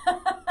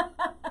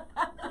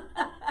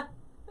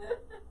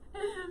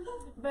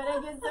 But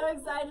I get so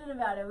excited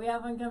about it. We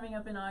have one coming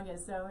up in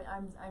August, so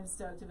I'm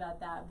stoked about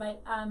that.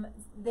 But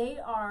they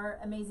are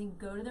amazing.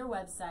 Go to their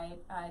website,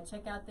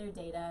 check out their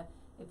data.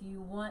 If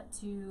you want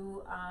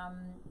to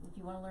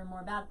learn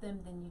more about them,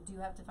 then you do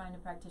have to find a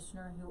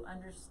practitioner who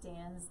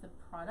understands the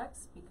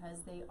products,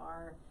 because they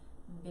are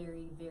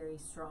very, very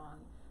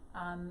strong.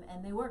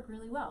 And they work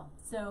really well.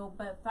 So,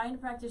 but find a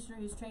practitioner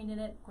who's trained in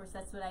it. Of course,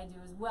 that's what I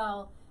do as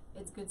well.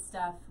 It's good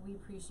stuff. We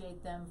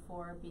appreciate them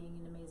for being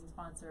an amazing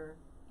sponsor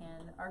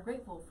and are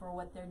grateful for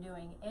what they're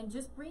doing and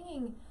just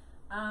bringing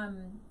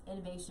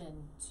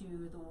innovation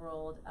to the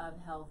world of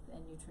health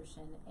and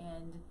nutrition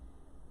and,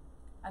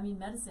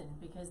 medicine,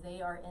 because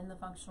they are in the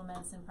functional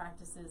medicine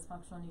practices,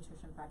 functional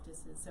nutrition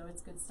practices. So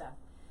it's good stuff.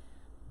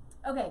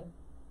 Okay.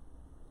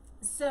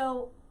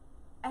 So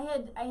I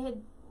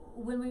had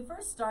when we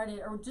first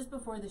started, or just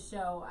before the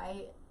show,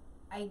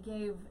 I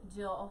gave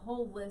Jill a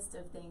whole list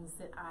of things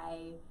that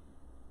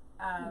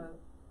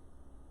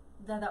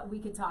that we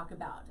could talk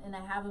about, and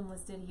I have them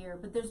listed here.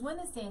 But there's one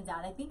that stands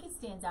out. I think it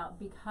stands out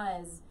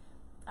because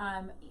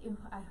I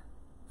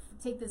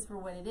take this for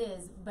what it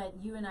is, but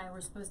you and I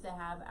were supposed to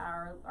have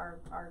our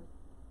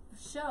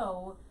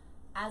show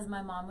as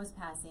my mom was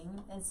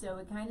passing, and so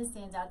it kind of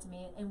stands out to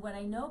me. And what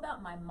I know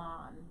about my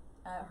mom,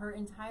 her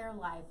entire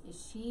life,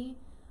 is she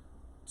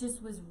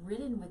just was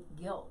ridden with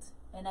guilt,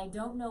 and I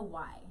don't know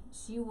why.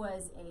 She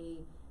was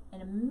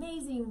an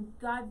amazing,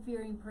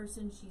 God-fearing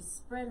person. She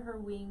spread her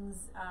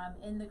wings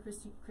in the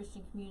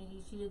Christian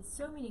community. She did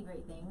so many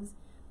great things,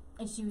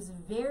 and she was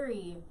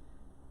very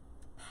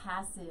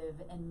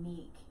passive and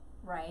meek,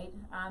 right?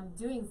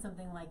 Doing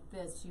something like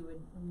this, she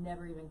would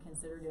never even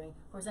consider doing.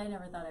 Of course, I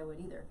never thought I would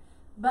either.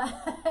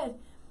 But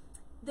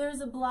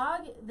there's a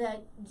blog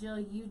that, Jill,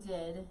 you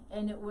did,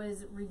 and it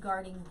was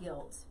regarding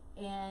guilt.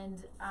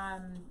 And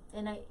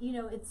I,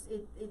 it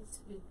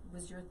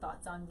was your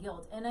thoughts on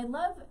guilt. And I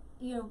love,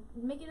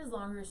 make it as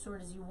long or as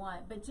short as you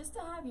want, but just to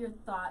have your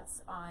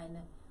thoughts on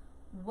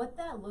what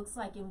that looks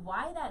like and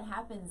why that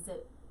happens.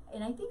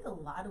 And I think a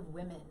lot of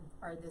women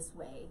are this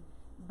way,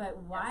 but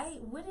why?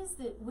 Yes. What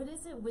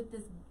is it with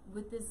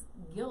this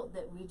guilt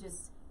that we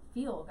just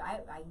feel?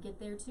 I get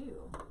there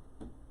too.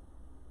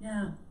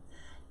 Yeah,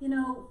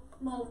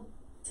 well,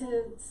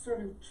 to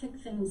sort of kick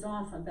things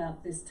off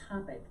about this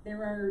topic,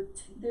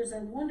 there's a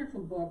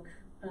wonderful book.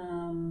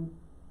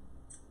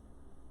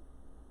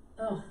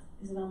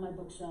 Is it on my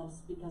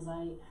bookshelves? Because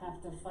I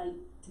have to fight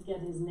to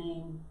get his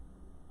name,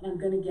 and I'm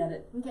going to get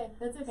it. Okay,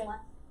 that's okay.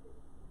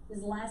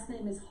 His last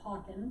name is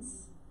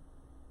Hawkins,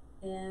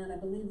 and I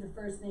believe the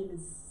first name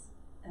is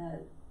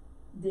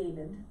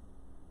David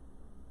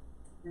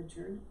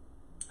Richard.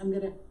 I'm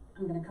gonna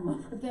come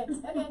up with it,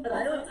 but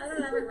I don't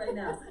have it right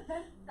now.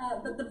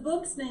 But the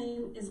book's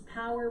name is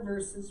Power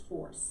versus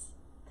Force,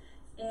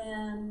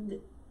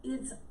 and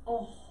it's a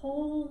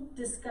whole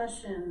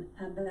discussion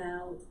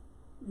about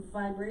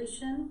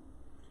vibration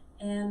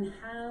and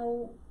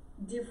how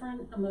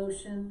different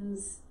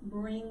emotions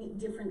bring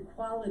different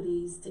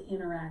qualities to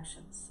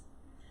interactions.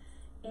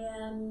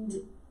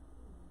 And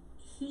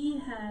he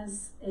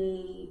has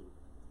a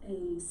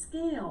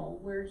scale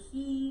where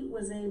he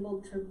was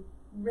able to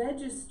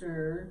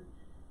register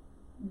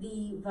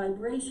the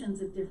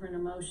vibrations of different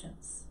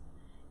emotions.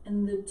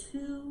 And the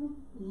two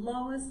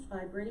lowest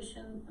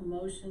vibration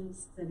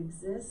emotions that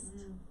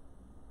exist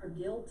are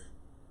guilt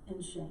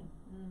and shame.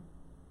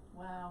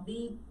 Wow.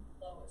 The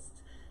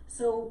lowest.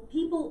 So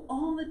people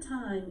all the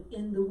time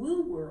in the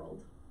woo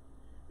world,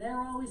 they're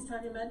always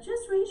talking about,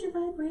 just raise your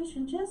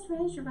vibration, just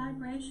raise your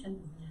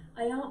vibration.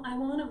 I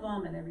want to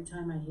vomit every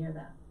time I hear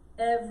that.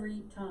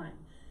 Every time.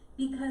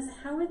 Because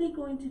how are they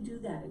going to do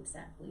that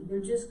exactly? They're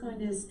just going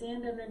to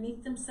stand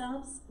underneath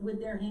themselves with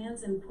their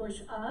hands and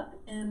push up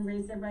and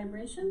raise their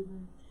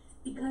vibration?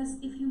 Because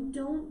if you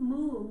don't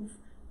move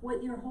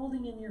what you're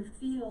holding in your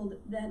field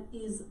that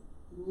is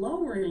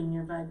lowering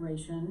your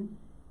vibration,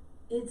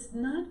 it's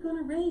not going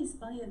to raise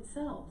by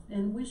itself.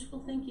 And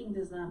wishful thinking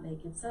does not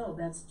make it so.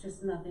 That's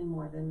just nothing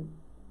more than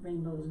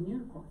rainbows and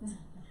unicorns.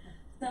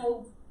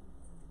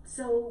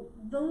 So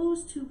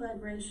those two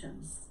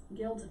vibrations,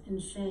 guilt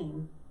and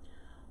shame,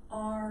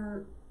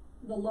 are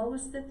the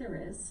lowest that there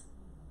is,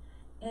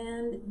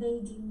 and they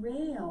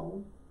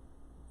derail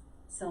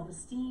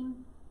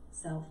self-esteem,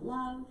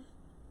 self-love,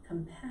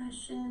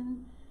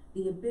 compassion.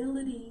 The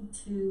ability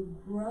to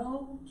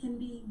grow can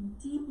be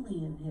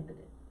deeply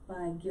inhibited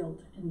by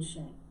guilt and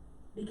shame,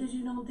 because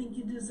you don't think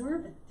you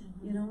deserve it.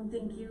 You don't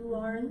think you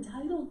are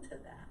entitled to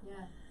that.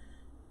 Yeah.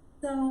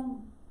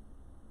 So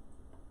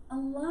a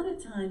lot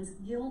of times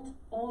guilt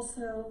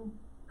also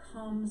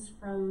comes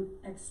from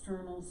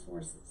external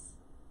sources.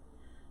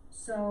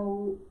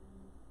 So,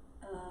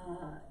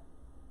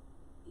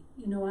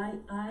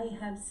 I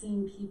have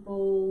seen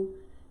people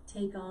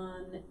take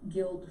on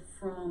guilt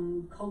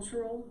from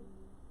cultural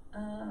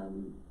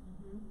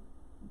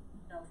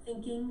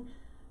thinking,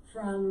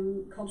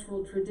 from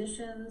cultural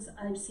traditions.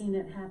 I've seen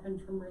it happen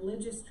from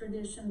religious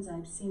traditions.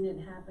 I've seen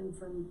it happen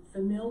from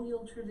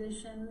familial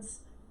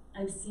traditions.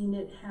 I've seen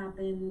it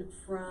happen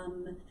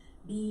from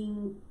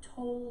being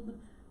told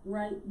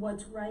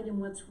what's right and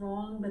what's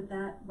wrong, but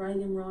that right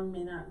and wrong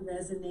may not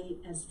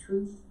resonate as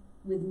truth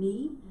with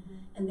me.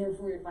 And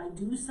therefore, if I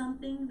do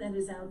something that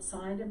is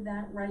outside of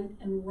that right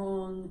and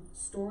wrong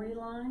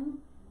storyline,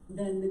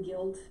 then the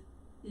guilt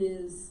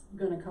is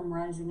going to come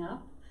rising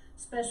up,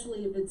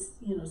 especially if it's,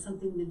 you know,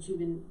 something that you've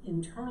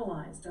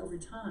internalized over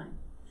time.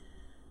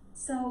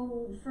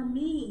 So for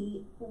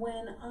me,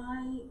 by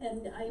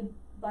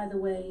the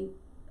way,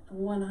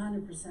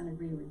 100%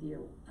 agree with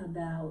you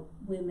about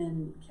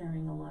women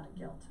carrying a lot of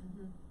guilt.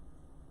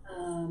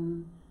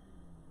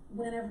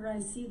 Whenever I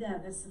see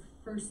that, that's the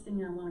first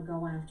thing I want to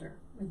go after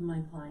with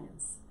my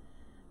clients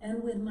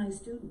and with my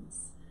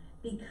students,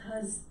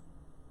 because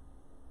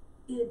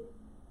it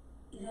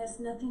has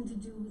nothing to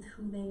do with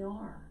who they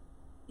are.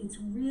 It's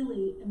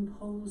really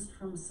imposed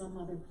from some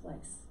other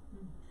place.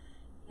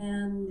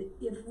 And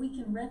if we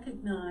can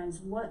recognize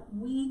what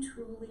we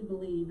truly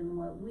believe and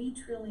what we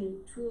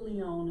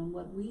truly own and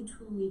what we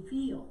truly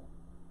feel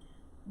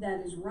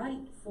that is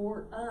right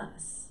for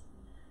us,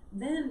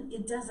 then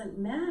it doesn't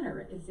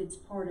matter if it's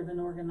part of an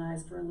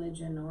organized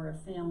religion or a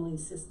family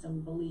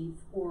system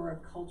belief or a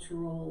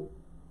cultural,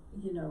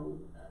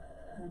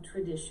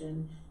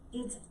 tradition.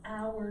 It's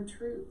our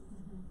truth.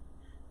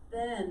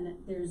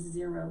 Then there's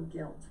zero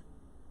guilt.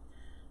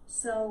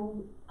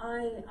 So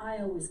I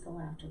always go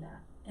after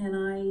that. And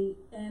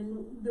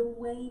the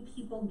way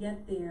people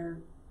get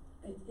there,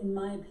 in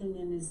my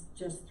opinion, is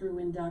just through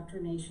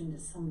indoctrination to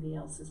somebody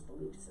else's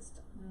belief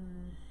system.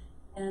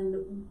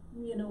 And,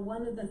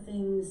 one of the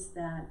things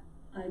that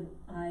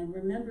I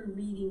remember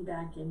reading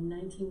back in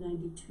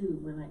 1992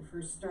 when I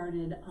first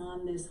started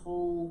on this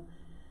whole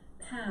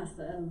path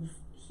of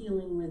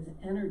healing with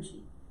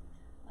energy,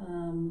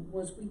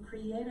 was we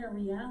create our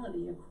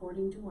reality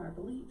according to our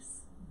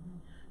beliefs.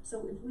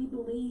 So if we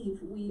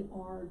believe we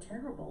are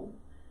terrible,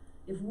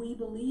 if we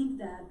believe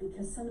that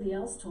because somebody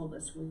else told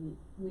us we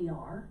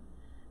are,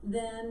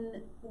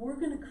 then we're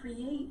going to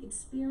create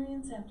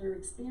experience after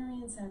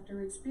experience after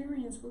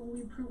experience where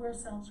we prove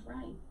ourselves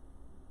right.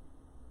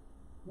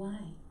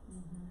 Why?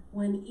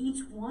 When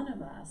each one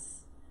of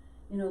us,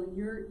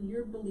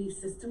 your belief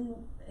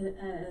system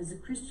as a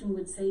Christian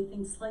would say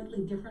things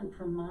slightly different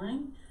from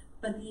mine,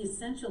 but the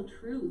essential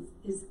truth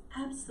is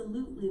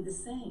absolutely the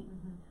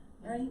same,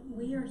 right?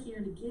 We are here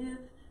to give,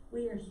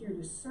 we are here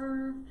to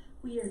serve,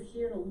 we are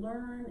here to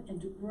learn and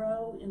to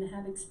grow and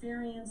have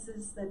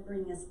experiences that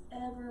bring us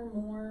ever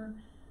more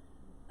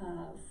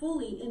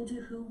fully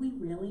into who we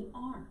really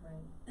are.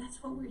 Right.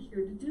 That's what we're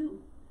here to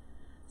do.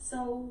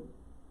 So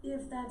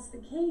if that's the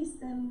case,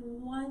 then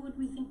why would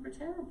we think we're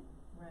terrible?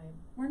 Right.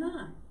 We're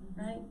not,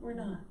 right? We're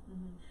not.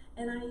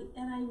 And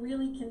I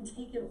really can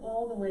take it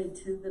all the way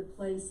to the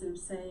place of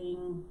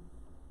saying,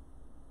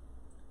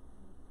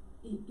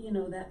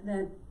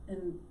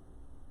 and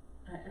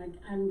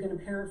I'm going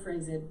to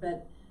paraphrase it,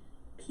 but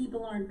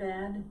people aren't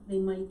bad. They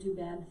might do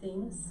bad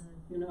things,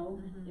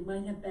 they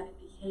might have bad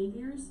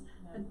behaviors,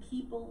 but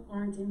people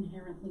aren't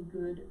inherently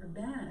good or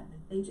bad.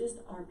 They just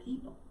are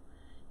people.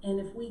 And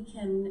if we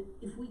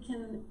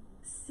can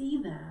see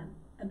that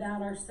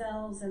about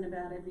ourselves and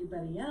about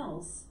everybody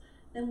else,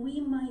 then we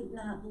might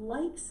not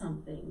like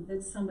something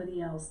that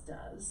somebody else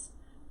does,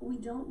 but we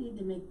don't need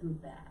to make them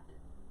bad,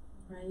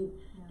 right?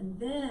 Yeah. And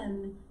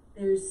then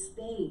there's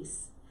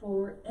space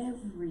for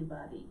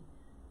everybody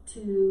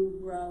to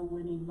grow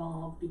and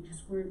evolve,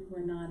 because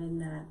we're not in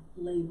that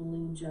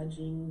labeling,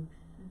 judging,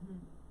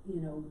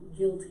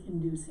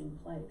 guilt-inducing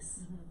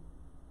place.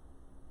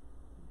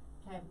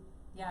 Okay.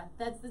 Yeah,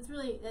 that's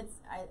really,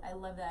 I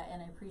love that,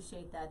 and I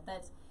appreciate that.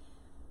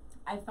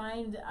 I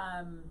find,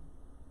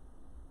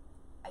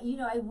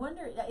 I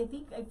wonder, I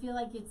feel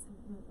like it's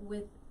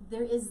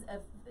there is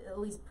at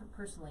least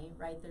personally,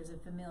 right, there's a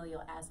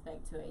familial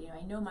aspect to it.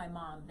 I know my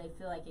mom, they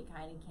feel like it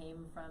kind of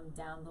came from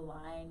down the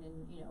line,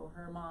 and,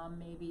 her mom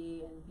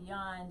maybe, and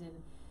beyond,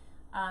 and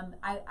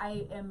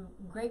I am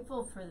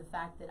grateful for the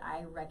fact that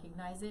I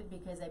recognize it,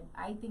 because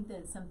I think that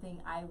it's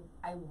something I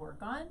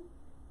work on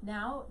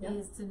now,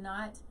 is to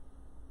not,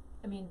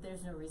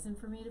 there's no reason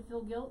for me to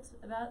feel guilt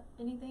about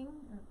anything,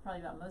 or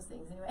probably about most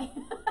things anyway.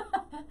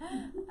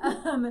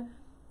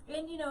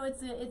 And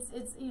it's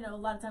a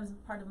lot of times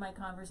part of my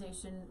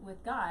conversation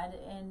with God,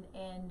 and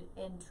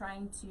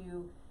trying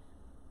to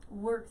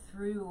work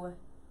through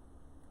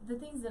the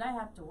things that I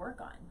have to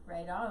work on,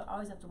 right? I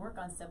always have to work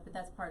on stuff, but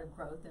that's part of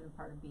growth and a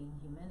part of being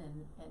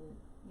human, and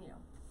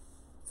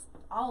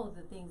all of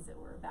the things that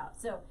we're about.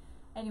 So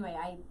anyway,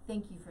 I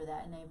thank you for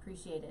that, and I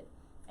appreciate it.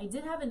 I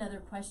did have another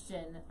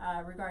question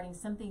regarding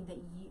something that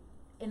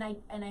and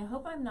I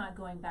hope I'm not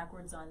going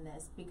backwards on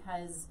this,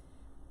 because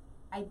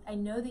I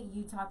know that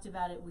you talked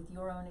about it with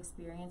your own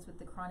experience with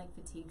the chronic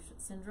fatigue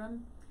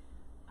syndrome,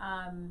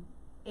 and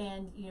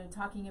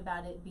talking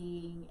about it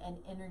being an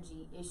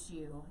energy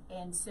issue.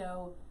 And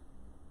so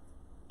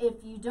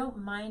if you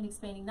don't mind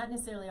expanding, not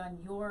necessarily on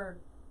your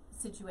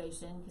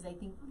situation, because I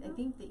think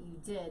that you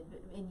did,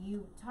 and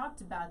you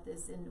talked about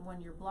this in one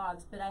of your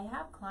blogs, but I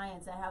have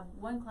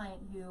one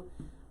client who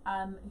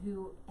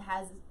who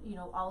has, you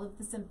know, all of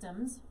the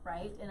symptoms,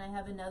 right? And I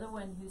have another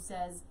one who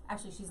says,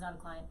 actually, she's not a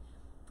client,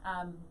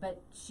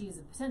 but she's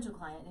a potential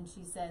client, and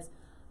she says,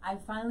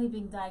 I've finally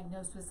been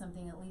diagnosed with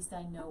something, at least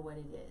I know what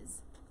it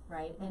is,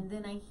 right? And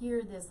then I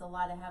hear this a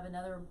lot. I have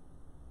another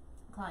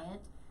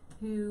client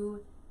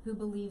who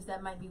believes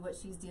that might be what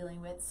she's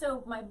dealing with.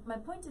 So my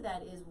point to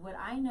that is, what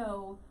I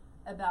know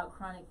about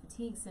chronic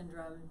fatigue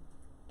syndrome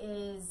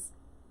is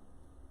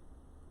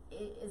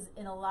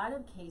in a lot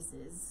of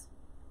cases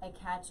a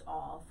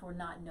catch-all for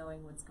not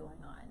knowing what's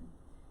going on.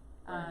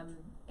 Right.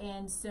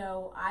 And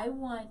so I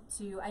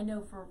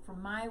know for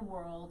my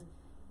world,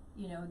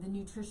 you know, the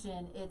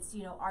nutrition, it's,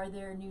 you know, are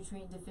there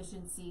nutrient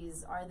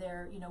deficiencies? Are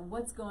there, you know,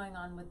 what's going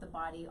on with the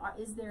body?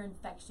 Is there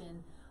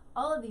infection?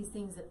 All of these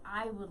things that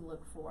I would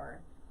look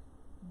for.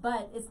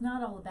 But it's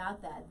not all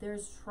about that.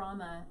 There's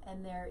trauma,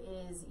 and there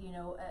is, you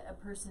know, a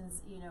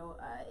person's, you know,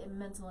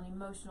 mental and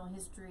emotional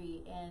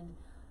history, and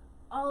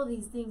all of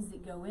these things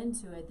that go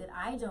into it that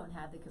I don't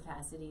have the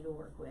capacity to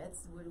work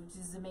with, which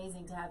is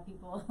amazing to have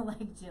people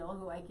like Jill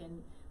who I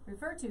can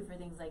refer to for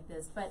things like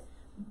this. But,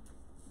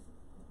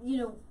 you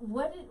know,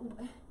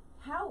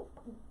 how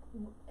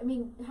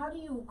do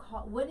you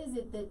call, what is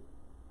it that,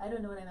 I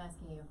don't know what I'm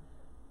asking you.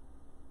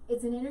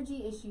 It's an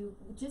energy issue.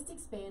 Just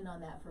expand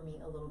on that for me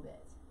a little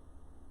bit.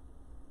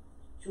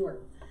 Sure.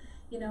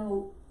 You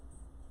know,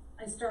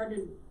 I shared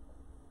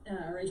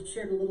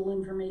a little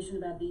information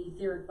about the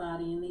etheric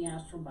body and the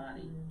astral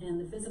body, and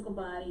the physical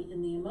body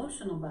and the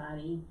emotional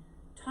body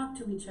talk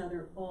to each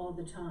other all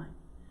the time.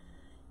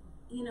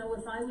 You know,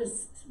 if I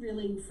was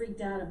really freaked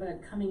out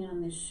about coming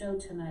on this show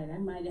tonight, I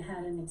might have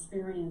had an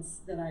experience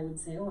that I would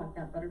say, oh, I've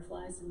got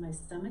butterflies in my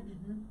stomach.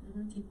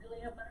 Do you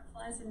really have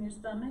butterflies in your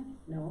stomach?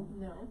 No.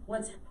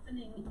 What's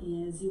happening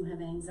is you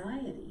have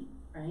anxiety,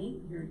 right?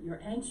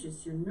 You're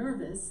anxious, you're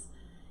nervous.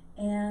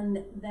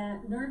 And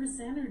that nervous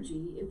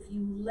energy, if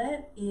you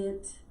let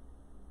it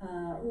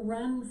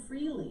run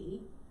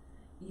freely,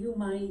 you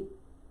might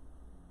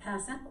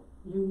pass out.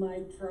 You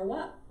might throw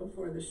up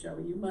before the show.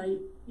 You might,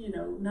 you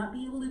know, not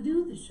be able to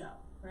do the show,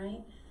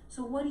 right?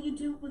 So what do you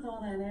do with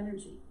all that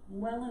energy?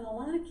 Well, in a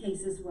lot of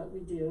cases, what we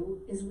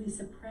do is we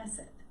suppress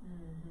it.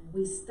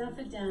 We stuff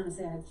it down and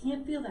say, I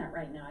can't feel that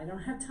right now. I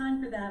don't have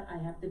time for that. I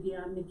have to be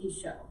on Nikki's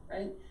show,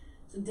 right?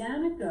 So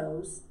down it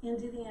goes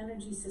into the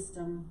energy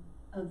system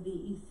of the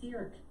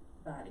etheric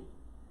body,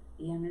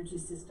 the energy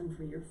system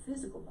for your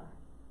physical body.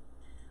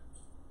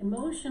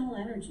 Emotional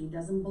energy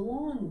doesn't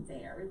belong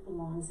there. It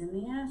belongs in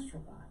the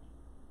astral body.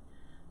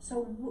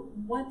 So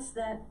what's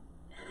that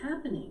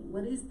happening?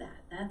 What is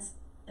that? That's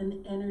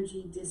an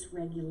energy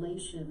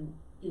dysregulation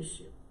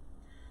issue.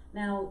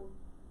 Now,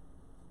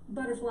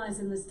 butterflies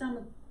in the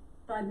stomach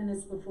 5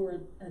 minutes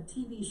before a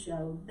TV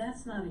show,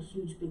 that's not a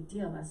huge big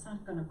deal. That's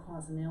not going to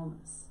cause an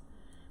illness.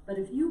 But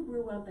if you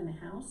grew up in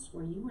a house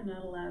where you were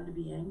not allowed to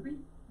be angry,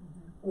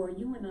 or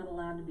you were not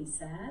allowed to be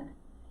sad,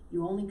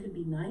 you only could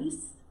be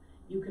nice,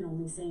 you could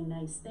only say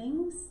nice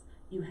things,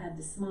 you had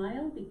to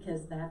smile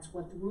because that's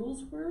what the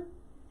rules were,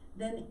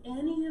 then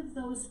any of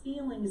those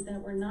feelings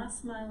that were not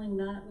smiling,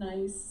 not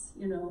nice,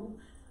 you know,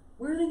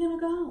 where are they going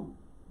to go?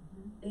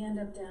 They end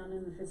up down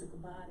in the physical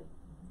body.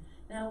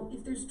 Now,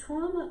 if there's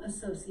trauma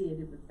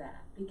associated with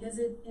that, because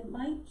it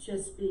might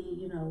just be,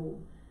 you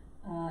know,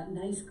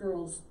 nice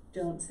girls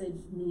don't say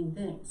mean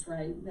things,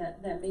 right?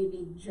 That may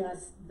be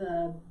just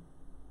the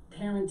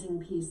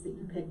parenting piece that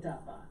you picked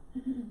up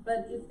on.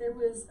 But if there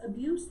was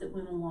abuse that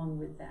went along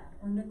with that,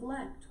 or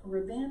neglect or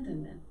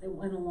abandonment that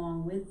went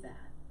along with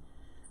that,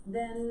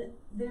 then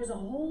there's a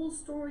whole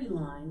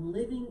storyline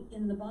living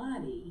in the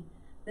body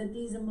that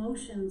these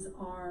emotions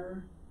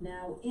are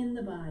now in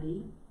the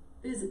body,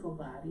 physical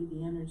body,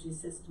 the energy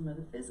system of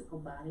the physical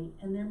body,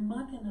 and they're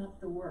mucking up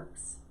the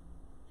works.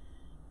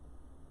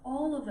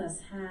 All of us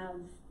have,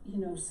 you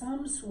know,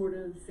 some sort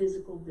of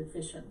physical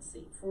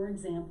deficiency. For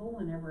example,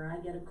 whenever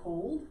I get a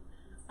cold,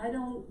 I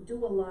don't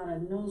do a lot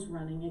of nose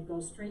running. It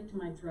goes straight to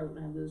my throat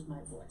and I lose my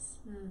voice.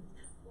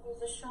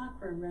 There's a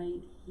chakra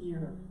right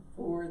here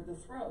for the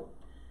throat.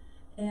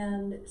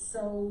 And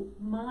so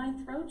my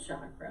throat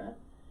chakra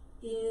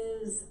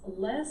is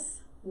less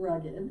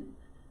rugged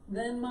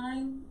than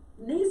my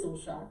nasal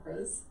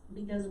chakras,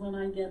 because when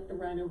I get the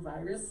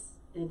rhinovirus,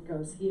 it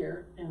goes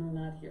here and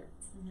not here.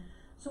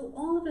 So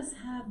all of us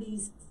have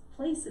these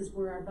places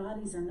where our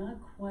bodies are not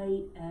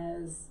quite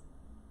as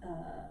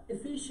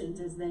efficient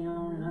as they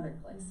are in other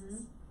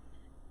places.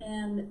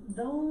 And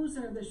those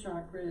are the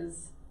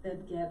chakras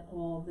that get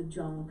all the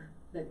junk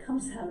that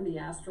comes out of the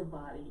astral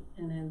body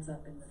and ends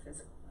up in the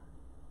physical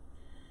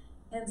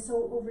body. And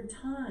so over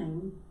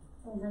time,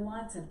 over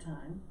lots of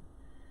time,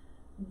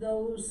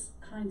 those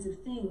kinds of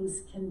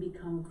things can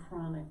become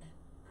chronic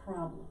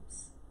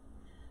problems.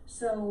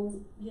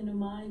 So, you know,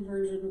 my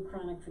version of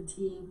chronic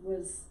fatigue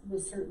was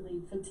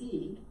certainly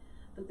fatigue,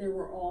 but there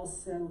were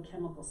also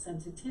chemical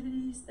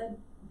sensitivities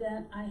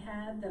that I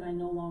had that I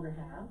no longer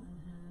have.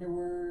 There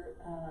were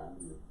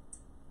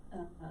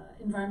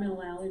environmental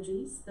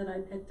allergies that I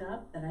picked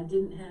up that I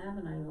didn't have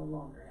and I no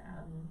longer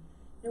have.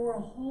 there were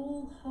a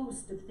whole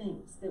host of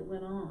things that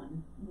went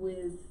on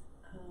with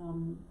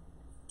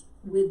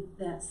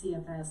that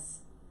CFS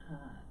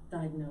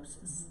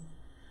diagnosis.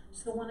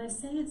 So when I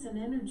say it's an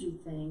energy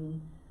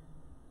thing,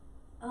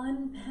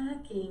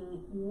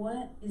 unpacking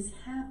what is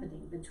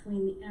happening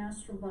between the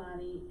astral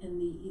body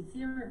and the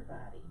etheric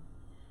body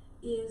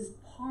is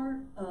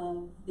part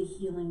of the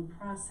healing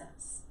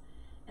process.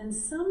 And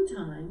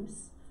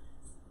sometimes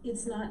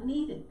it's not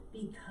needed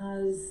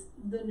because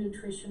the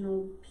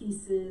nutritional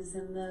pieces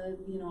and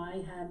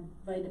I had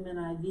vitamin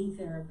IV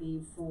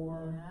therapy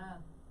for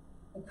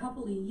a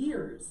couple of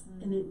years,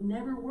 and it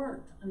never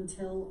worked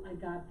until I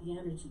got the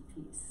energy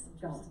piece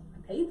going.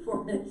 I paid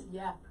for it.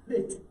 Yeah. But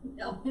it didn't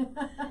help.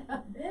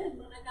 Then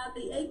when I got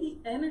the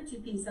energy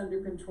piece under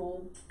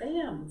control,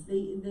 bam,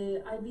 the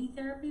IV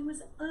therapy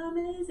was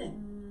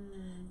amazing.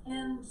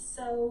 And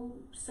so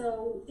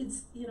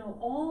it's,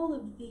 all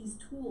of these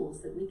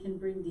tools that we can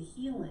bring to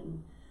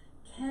healing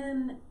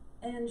can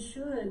and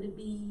should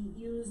be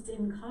used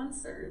in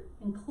concert,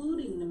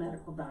 including the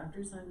medical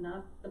doctors. I'm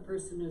not the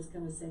person who's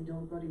going to say,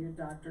 don't go to your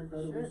doctor,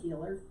 go to a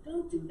healer.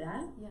 Don't do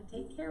that. Yeah.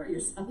 Take care of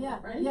yourself,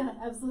 right? Yeah,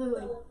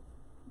 absolutely.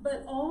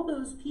 But all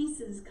those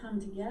pieces come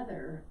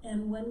together,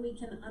 and when we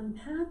can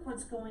unpack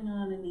what's going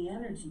on in the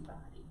energy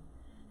body,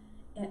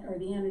 or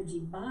the energy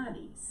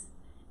bodies,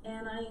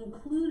 and I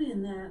include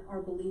in that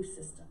our belief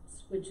systems,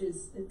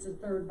 it's a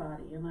third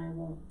body, and I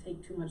won't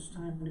take too much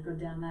time to go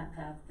down that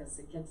path because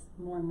it gets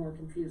more and more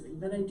confusing.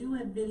 But I do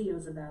have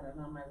videos about it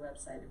on my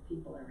website if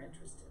people are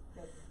interested.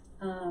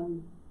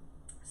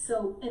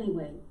 So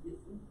anyway,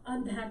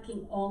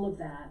 unpacking all of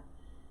that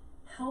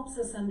helps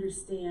us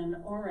understand,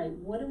 all right,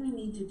 what do we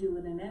need to do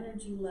at an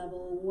energy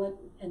level,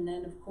 and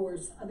then of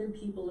course other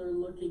people are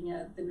looking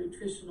at the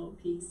nutritional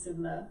piece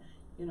and the,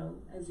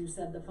 as you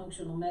said, the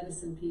functional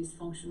medicine piece,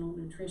 functional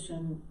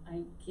nutrition.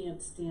 I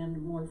can't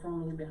stand more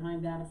firmly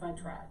behind that if I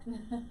tried.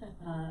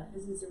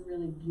 This is a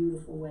really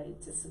beautiful way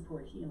to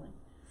support healing.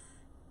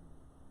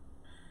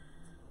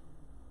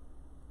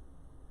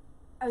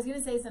 I was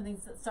gonna say something,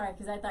 sorry,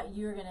 because I thought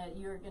you were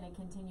gonna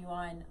continue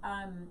on.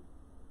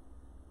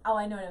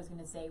 I know what I was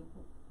gonna say.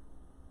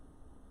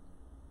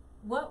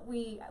 What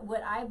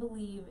I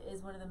believe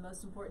is one of the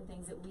most important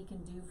things that we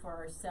can do for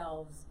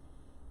ourselves,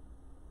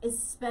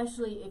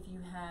 especially if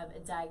you have a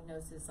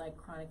diagnosis like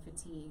chronic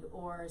fatigue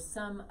or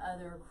some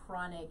other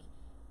chronic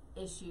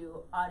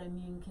issue,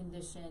 autoimmune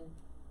condition,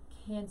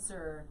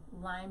 cancer,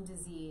 Lyme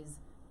disease,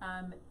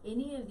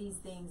 any of these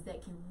things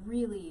that can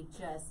really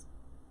just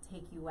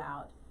take you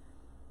out,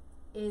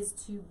 is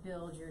to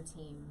build your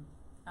team.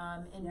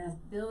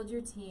 Build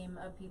your team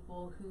of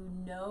people who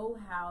know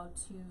how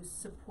to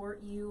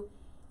support you,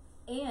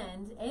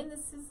 and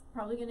this is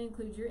probably going to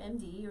include your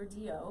MD or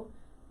DO,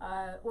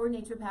 or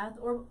naturopath,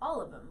 or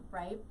all of them,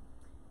 right?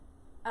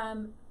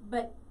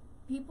 But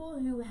people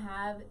who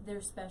have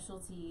their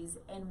specialties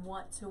and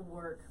want to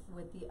work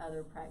with the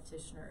other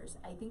practitioners.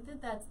 I think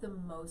that that's the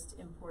most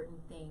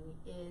important thing,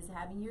 is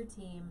having your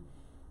team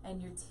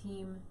and your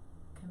team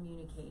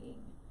communicating.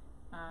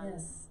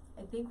 Yes.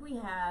 I think we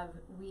have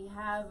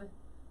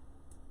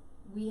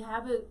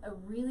a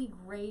really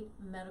great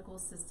medical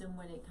system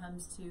when it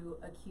comes to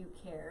acute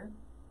care.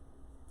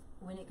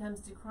 When it comes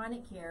to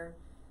chronic care,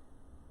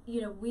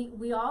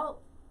 we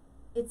all,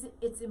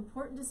 it's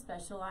important to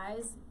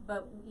specialize,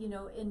 but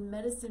in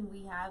medicine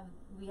we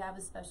have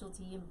a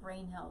specialty in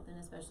brain health, and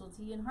a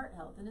specialty in heart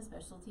health, and a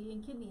specialty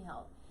in kidney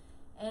health.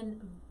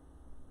 And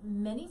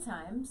many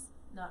times,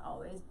 not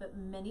always, but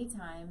many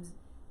times,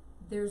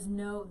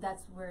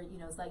 that's where,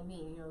 it's like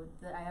me,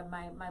 that I have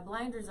my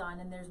blinders on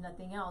and there's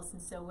nothing else.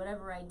 And so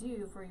whatever I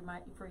do for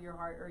your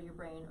heart or your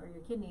brain or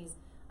your kidneys,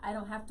 I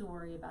don't have to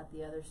worry about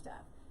the other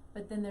stuff.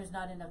 But then there's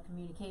not enough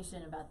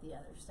communication about the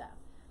other stuff.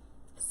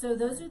 So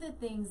those are the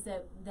things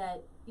that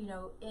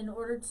in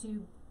order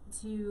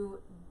to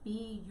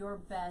be your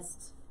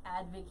best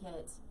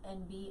advocate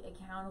and be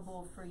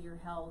accountable for your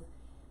health,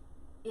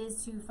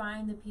 is to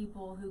find the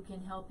people who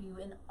can help you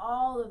in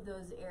all of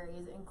those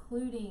areas,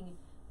 including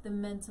the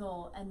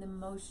mental and the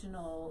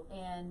emotional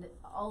and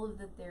all of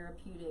the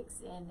therapeutics,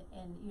 and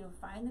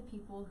find the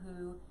people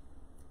who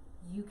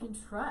you can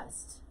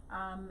trust.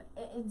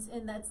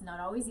 And that's not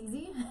always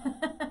easy.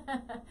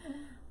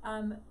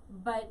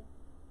 But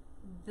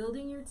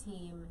building your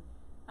team,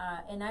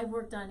 and I've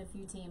worked on a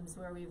few teams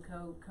where we've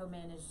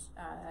co-managed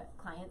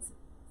clients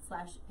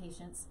 /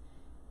 patients,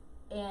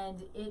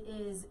 and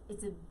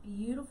it's a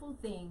beautiful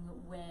thing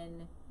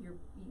when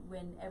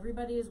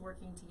everybody is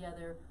working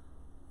together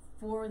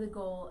for the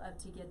goal of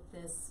to get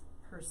this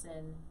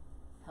person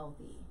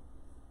healthy.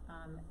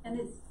 And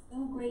it's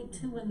so great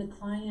too when the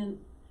client,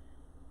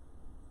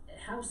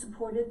 how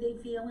supported they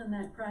feel in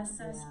that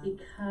process,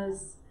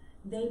 because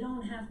they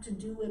don't have to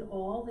do it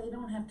all. They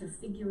don't have to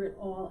figure it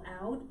all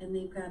out, and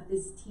they've got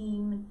this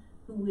team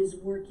who is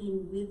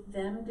working with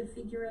them to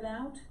figure it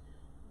out.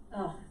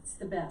 Oh, it's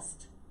the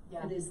best.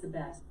 Yeah. It is the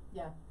best.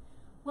 Yeah.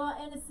 Well,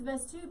 and it's the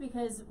best too,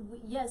 because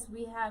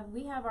we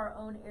have our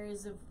own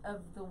areas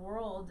of the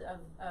world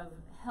of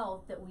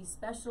health that we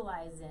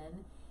specialize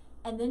in,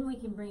 and then we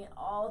can bring it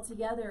all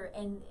together.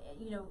 And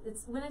you know,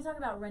 it's when I talk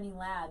about running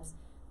labs,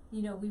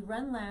 you know, we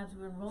run labs,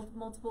 we run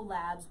multiple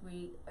labs,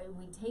 we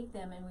take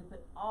them and we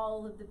put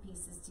all of the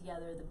pieces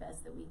together the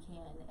best that we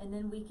can, and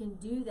then we can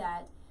do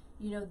that.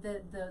 You know,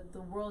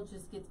 the world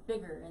just gets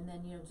bigger, and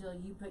then, you know, Jill,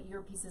 you put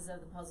your pieces of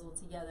the puzzle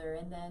together,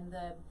 and then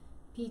the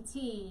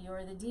PT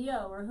or the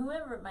DO or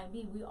whoever it might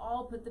be, we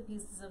all put the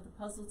pieces of the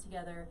puzzle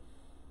together,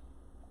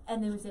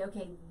 and then we say,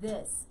 okay,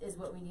 this is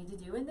what we need to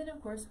do. And then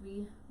of course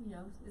we, you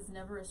know, it's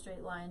never a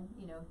straight line,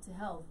 you know, to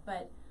health,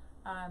 but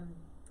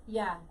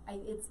yeah,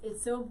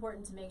 it's so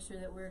important to make sure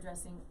that we're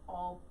addressing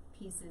all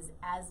pieces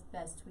as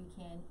best we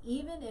can,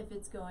 even if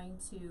it's going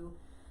to,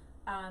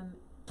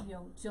 you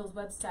know, Jill's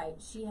website.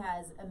 She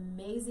has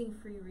amazing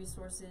free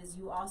resources.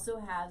 You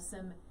also have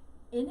some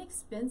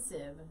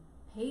inexpensive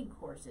paid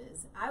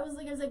courses. I was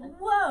like,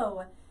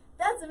 whoa,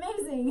 that's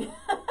amazing.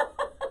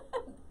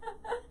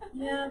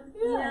 Yeah.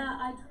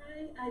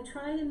 I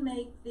try and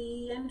make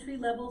the entry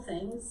level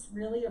things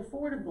really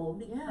affordable,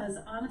 because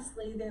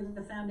honestly, they're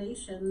the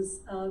foundations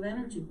of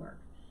energy work.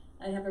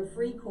 I have a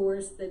free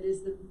course that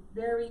is the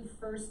very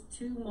first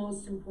two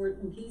most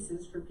important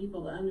pieces for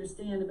people to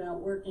understand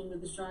about working with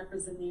the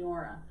chakras and the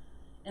aura.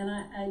 And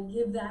I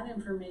give that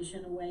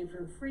information away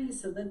for free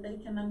so that they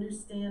can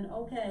understand,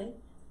 okay,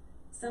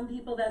 some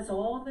people, that's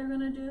all they're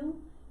going to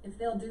do. If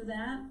they'll do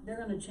that, they're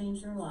going to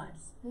change their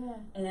lives. Yeah.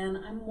 And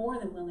I'm more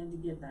than willing to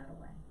give that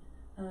away.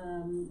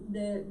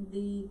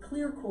 The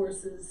Clear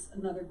course is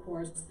another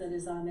course that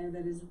is on there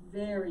that is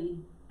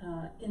very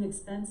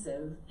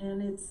inexpensive,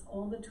 and it's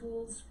all the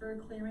tools for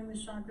clearing the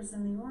chakras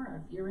and the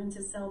aura. If you're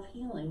into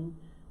self-healing,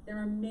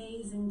 they're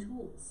amazing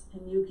tools,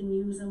 and you can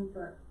use them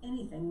for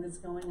anything that's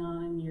going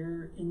on in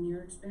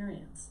your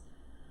experience.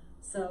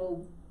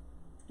 So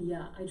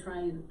yeah, I try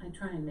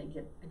and make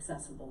it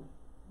accessible.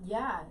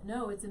 Yeah,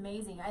 no, it's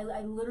amazing.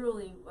 I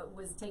literally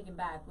was taken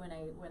back when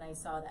I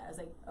saw that. I was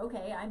like,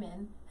 okay, I'm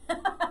in.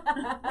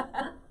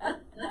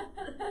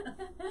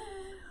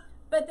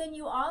 But then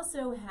you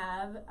also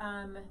have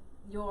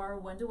your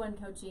one-to-one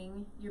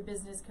coaching, your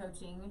business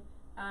coaching,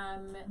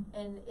 and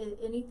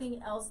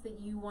anything else that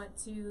you want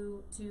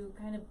to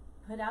kind of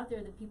put out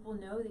there that people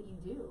know that you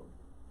do.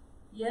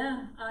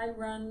 Yeah, I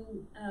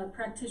run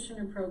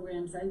practitioner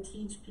programs. I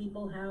teach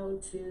people how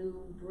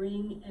to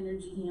bring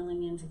energy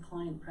healing into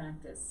client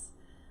practice.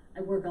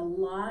 I work a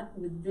lot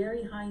with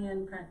very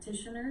high-end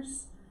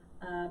practitioners,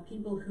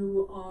 people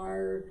who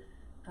are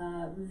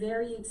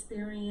very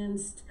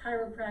experienced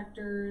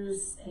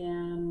chiropractors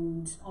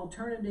and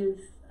alternative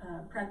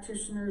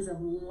practitioners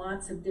of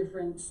lots of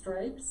different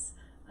stripes,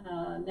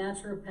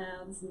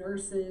 naturopaths,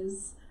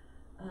 nurses.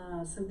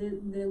 So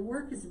the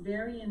work is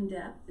very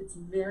in-depth, it's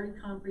very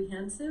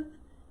comprehensive,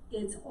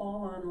 it's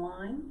all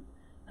online,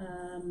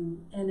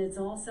 and it's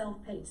all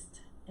self-paced.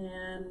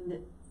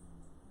 And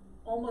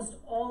almost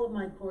all of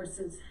my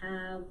courses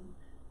have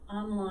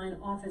online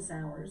office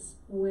hours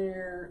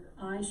where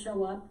I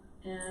show up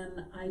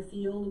and I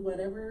field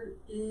whatever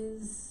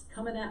is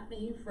coming at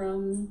me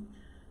from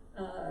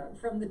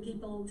the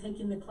people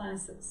taking the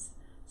classes.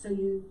 So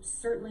you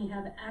certainly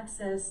have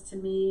access to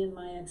me and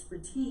my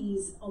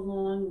expertise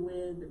along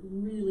with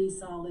really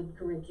solid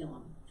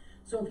curriculum.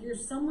 So if you're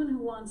someone who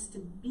wants to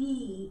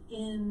be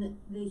in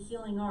the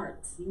healing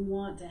arts, you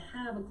want to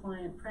have a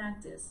client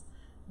practice,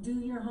 do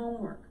your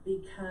homework,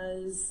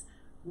 because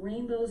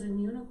rainbows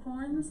and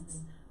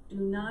unicorns do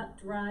not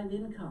drive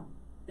income.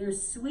 They're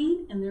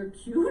sweet and they're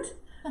cute,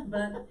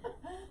 but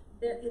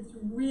it's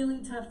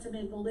really tough to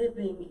make a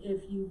living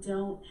if you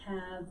don't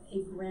have a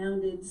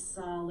grounded,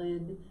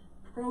 solid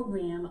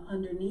program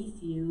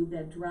underneath you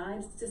that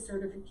drives to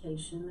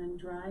certification and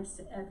drives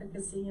to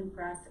efficacy and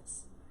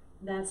practice.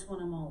 That's what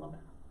I'm all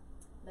about.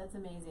 That's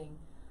amazing.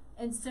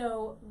 And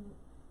so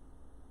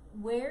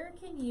where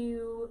can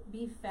you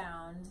be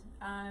found?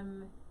 I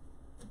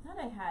thought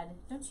I had,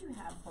 don't you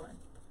have, hold on.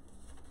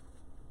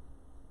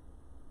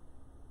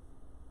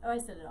 Oh, I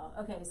said it all.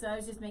 Okay, so I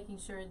was just making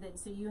sure that,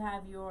 so you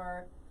have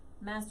your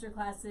master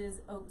classes,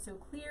 oh, so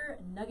Clear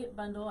Nugget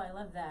Bundle, I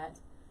love that.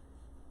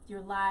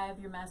 Your live,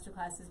 your master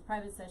classes,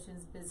 private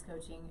sessions, biz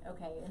coaching.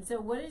 Okay, and so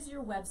what is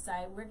your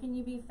website? Where can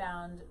you be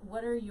found?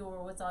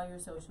 What's all your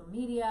social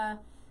media?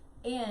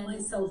 And my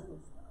social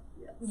stuff,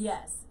 yes.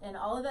 Yes, and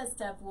all of that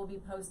stuff will be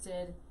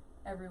posted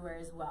everywhere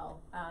as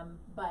well.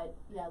 But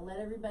yeah, let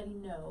everybody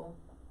know.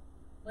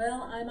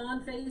 Well, I'm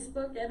on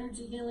Facebook,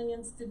 Energy Healing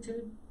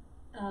Institute,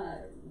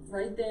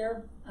 right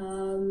there.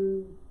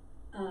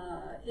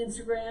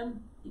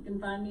 Instagram, you can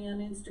find me on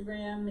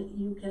Instagram.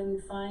 You can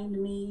find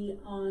me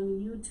on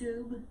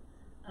YouTube.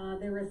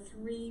 There are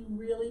 3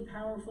 really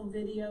powerful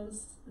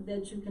videos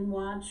that you can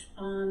watch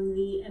on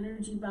the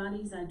energy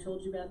bodies. I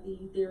told you about the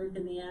etheric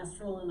and the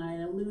astral, and I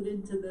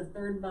alluded to the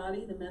 3rd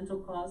body, the mental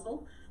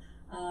causal.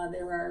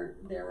 There are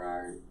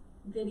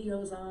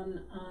videos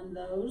on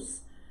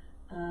those.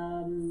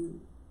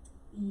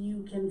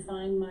 You can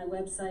find my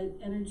website,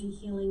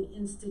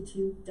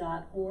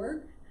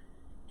 energyhealinginstitute.org.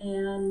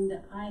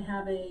 And I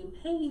have a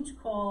page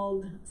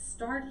called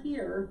Start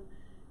Here,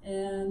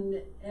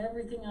 And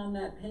everything on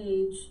that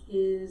page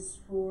is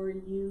for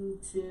you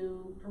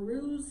to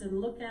peruse and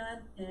look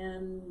at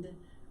and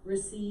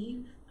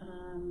receive,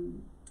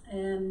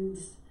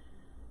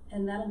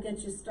 and that'll get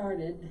you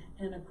started.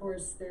 And of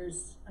course,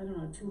 there's, I don't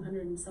know,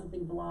 200 and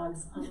something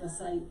blogs on the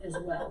site as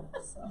well.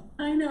 So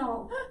I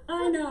know.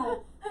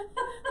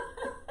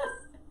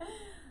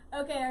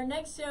 Okay, our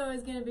next show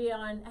is going to be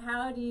on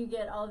how do you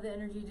get all of the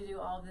energy to do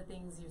all of the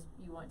things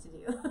you want to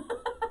do.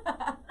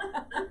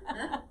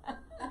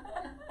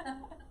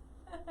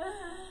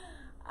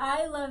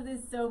 I love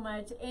this so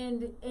much,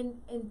 and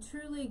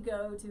truly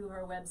go to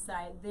her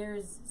website.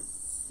 There's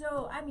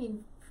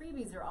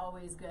freebies are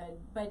always good,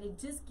 but it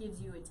just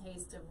gives you a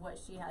taste of what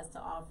she has to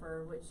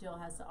offer, what Jill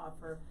has to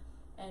offer,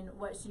 and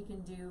what she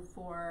can do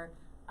for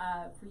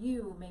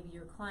you, maybe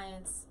your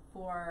clients,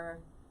 for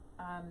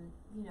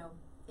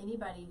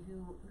anybody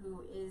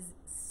who is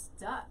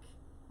stuck.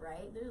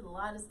 Right? There's a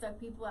lot of stuck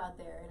people out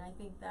there, and I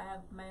think that I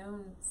have my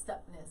own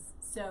stuckness.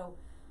 So,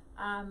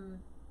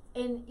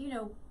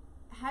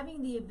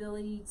 having the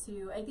ability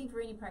to, I think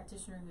for any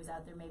practitioner who's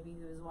out there, maybe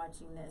who is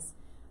watching this,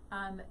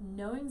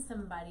 knowing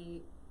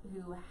somebody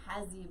who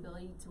has the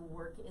ability to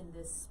work in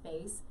this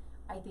space,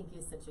 I think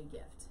is such a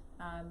gift.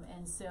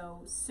 And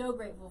so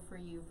grateful for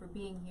you for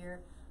being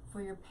here,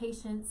 for your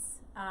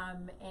patience,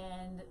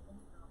 and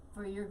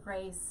for your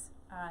grace.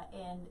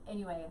 And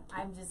anyway,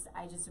 I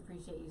just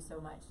appreciate you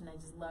so much, and I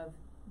just love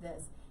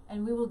this.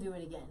 And we will do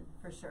it again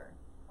for sure.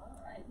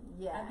 All right.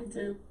 Yeah. Happy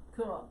to.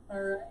 Cool.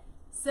 All right.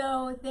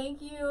 So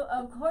thank you,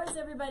 of course,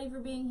 everybody, for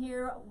being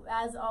here.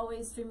 As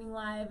always, streaming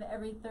live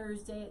every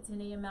Thursday at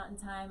 10 a.m. Mountain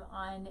Time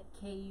on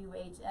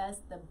KUHS,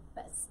 the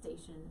best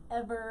station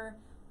ever.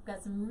 We've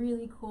got some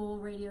really cool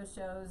radio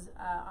shows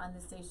on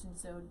the station,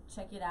 so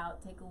check it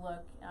out, take a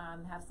look,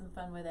 have some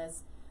fun with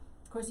us.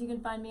 Of course, you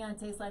can find me on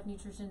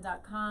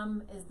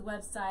tastelifenutrition.com is the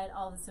website.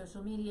 All the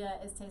social media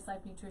is Taste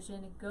Life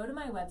Nutrition. Go to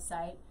my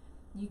website.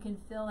 You can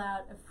fill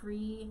out a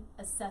free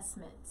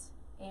assessment,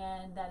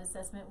 and that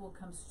assessment will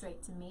come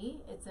straight to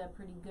me. It's a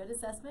pretty good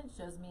assessment.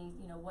 Shows me,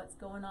 what's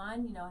going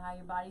on, how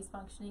your body's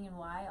functioning and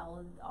why,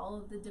 all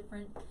of the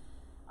different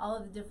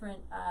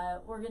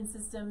organ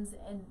systems,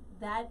 and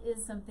that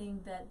is something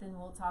that then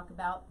we'll talk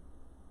about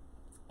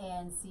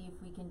and see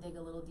if we can dig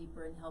a little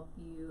deeper and help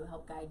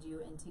guide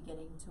you into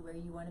getting to where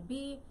you want to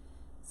be,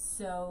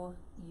 so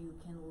you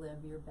can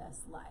live your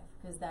best life,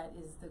 because that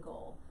is the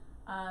goal.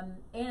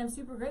 And I'm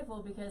super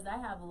grateful because I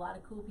have a lot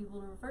of cool people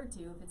to refer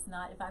to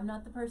if I'm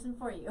not the person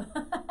for you.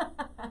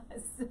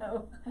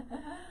 So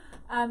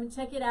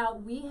check it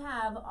out. We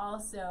have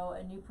also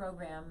a new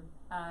program.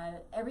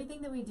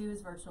 Everything that we do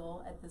is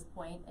virtual at this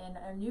point, and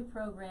our new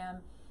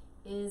program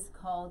is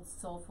called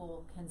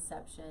Soulful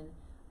Conception.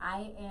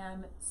 I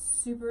am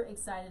super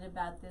excited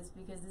about this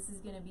because this is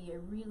going to be a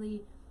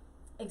really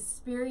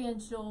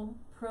experiential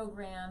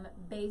program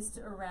based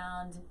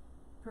around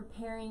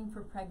preparing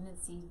for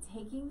pregnancy,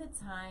 taking the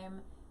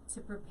time to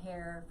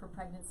prepare for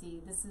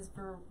pregnancy. This is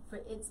for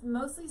it's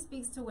mostly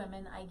speaks to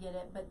women, I get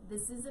it, but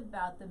this is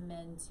about the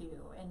men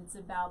too, and it's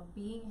about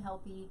being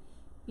healthy,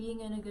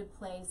 being in a good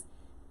place.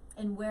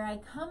 And where I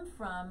come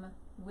from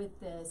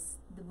with this,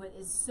 what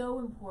is so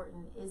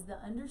important is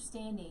the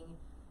understanding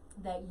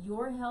that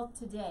your health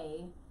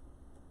today,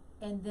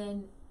 and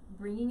then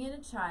bringing in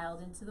a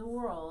child into the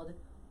world,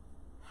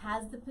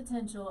 has the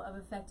potential of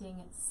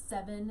affecting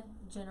 7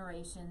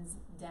 generations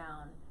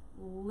down.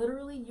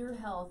 Literally, your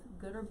health,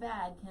 good or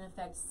bad, can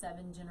affect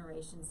 7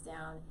 generations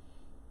down.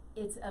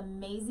 It's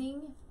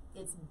amazing.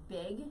 It's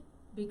big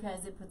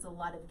because it puts a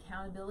lot of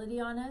accountability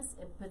on us.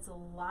 It puts a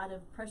lot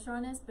of pressure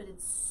on us, but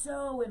it's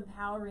so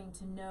empowering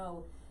to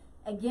know,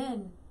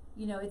 again,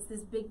 it's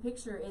this big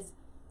picture is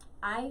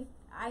I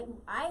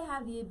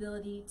have the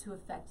ability to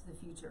affect the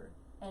future,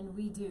 and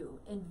we do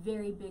in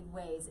very big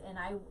ways, and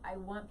I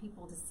want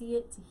people to see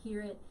it, to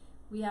hear it.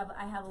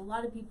 I have a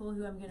lot of people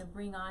who I'm going to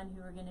bring on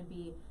who are going to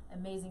be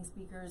amazing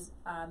speakers,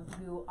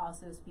 who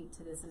also speak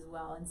to this as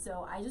well. And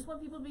so I just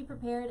want people to be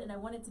prepared, and I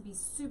want it to be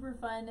super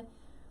fun.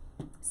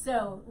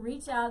 So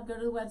reach out, go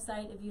to the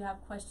website. If you have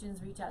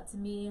questions, reach out to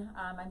me.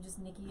 I'm just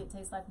Nikki at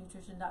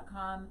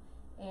tastelifenutrition.com.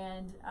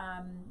 And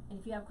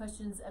if you have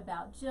questions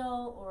about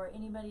Jill or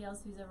anybody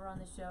else who's ever on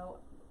the show,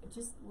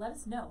 just let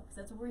us know, because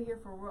that's what we're here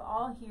for. We're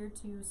all here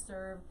to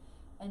serve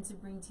and to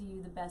bring to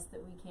you the best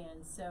that we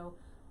can. So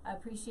I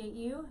appreciate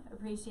you,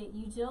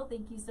 Jill.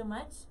 Thank you so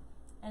much.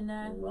 And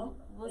we'll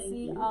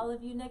see all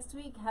of you next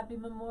week. Happy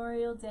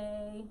Memorial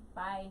Day.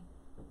 Bye.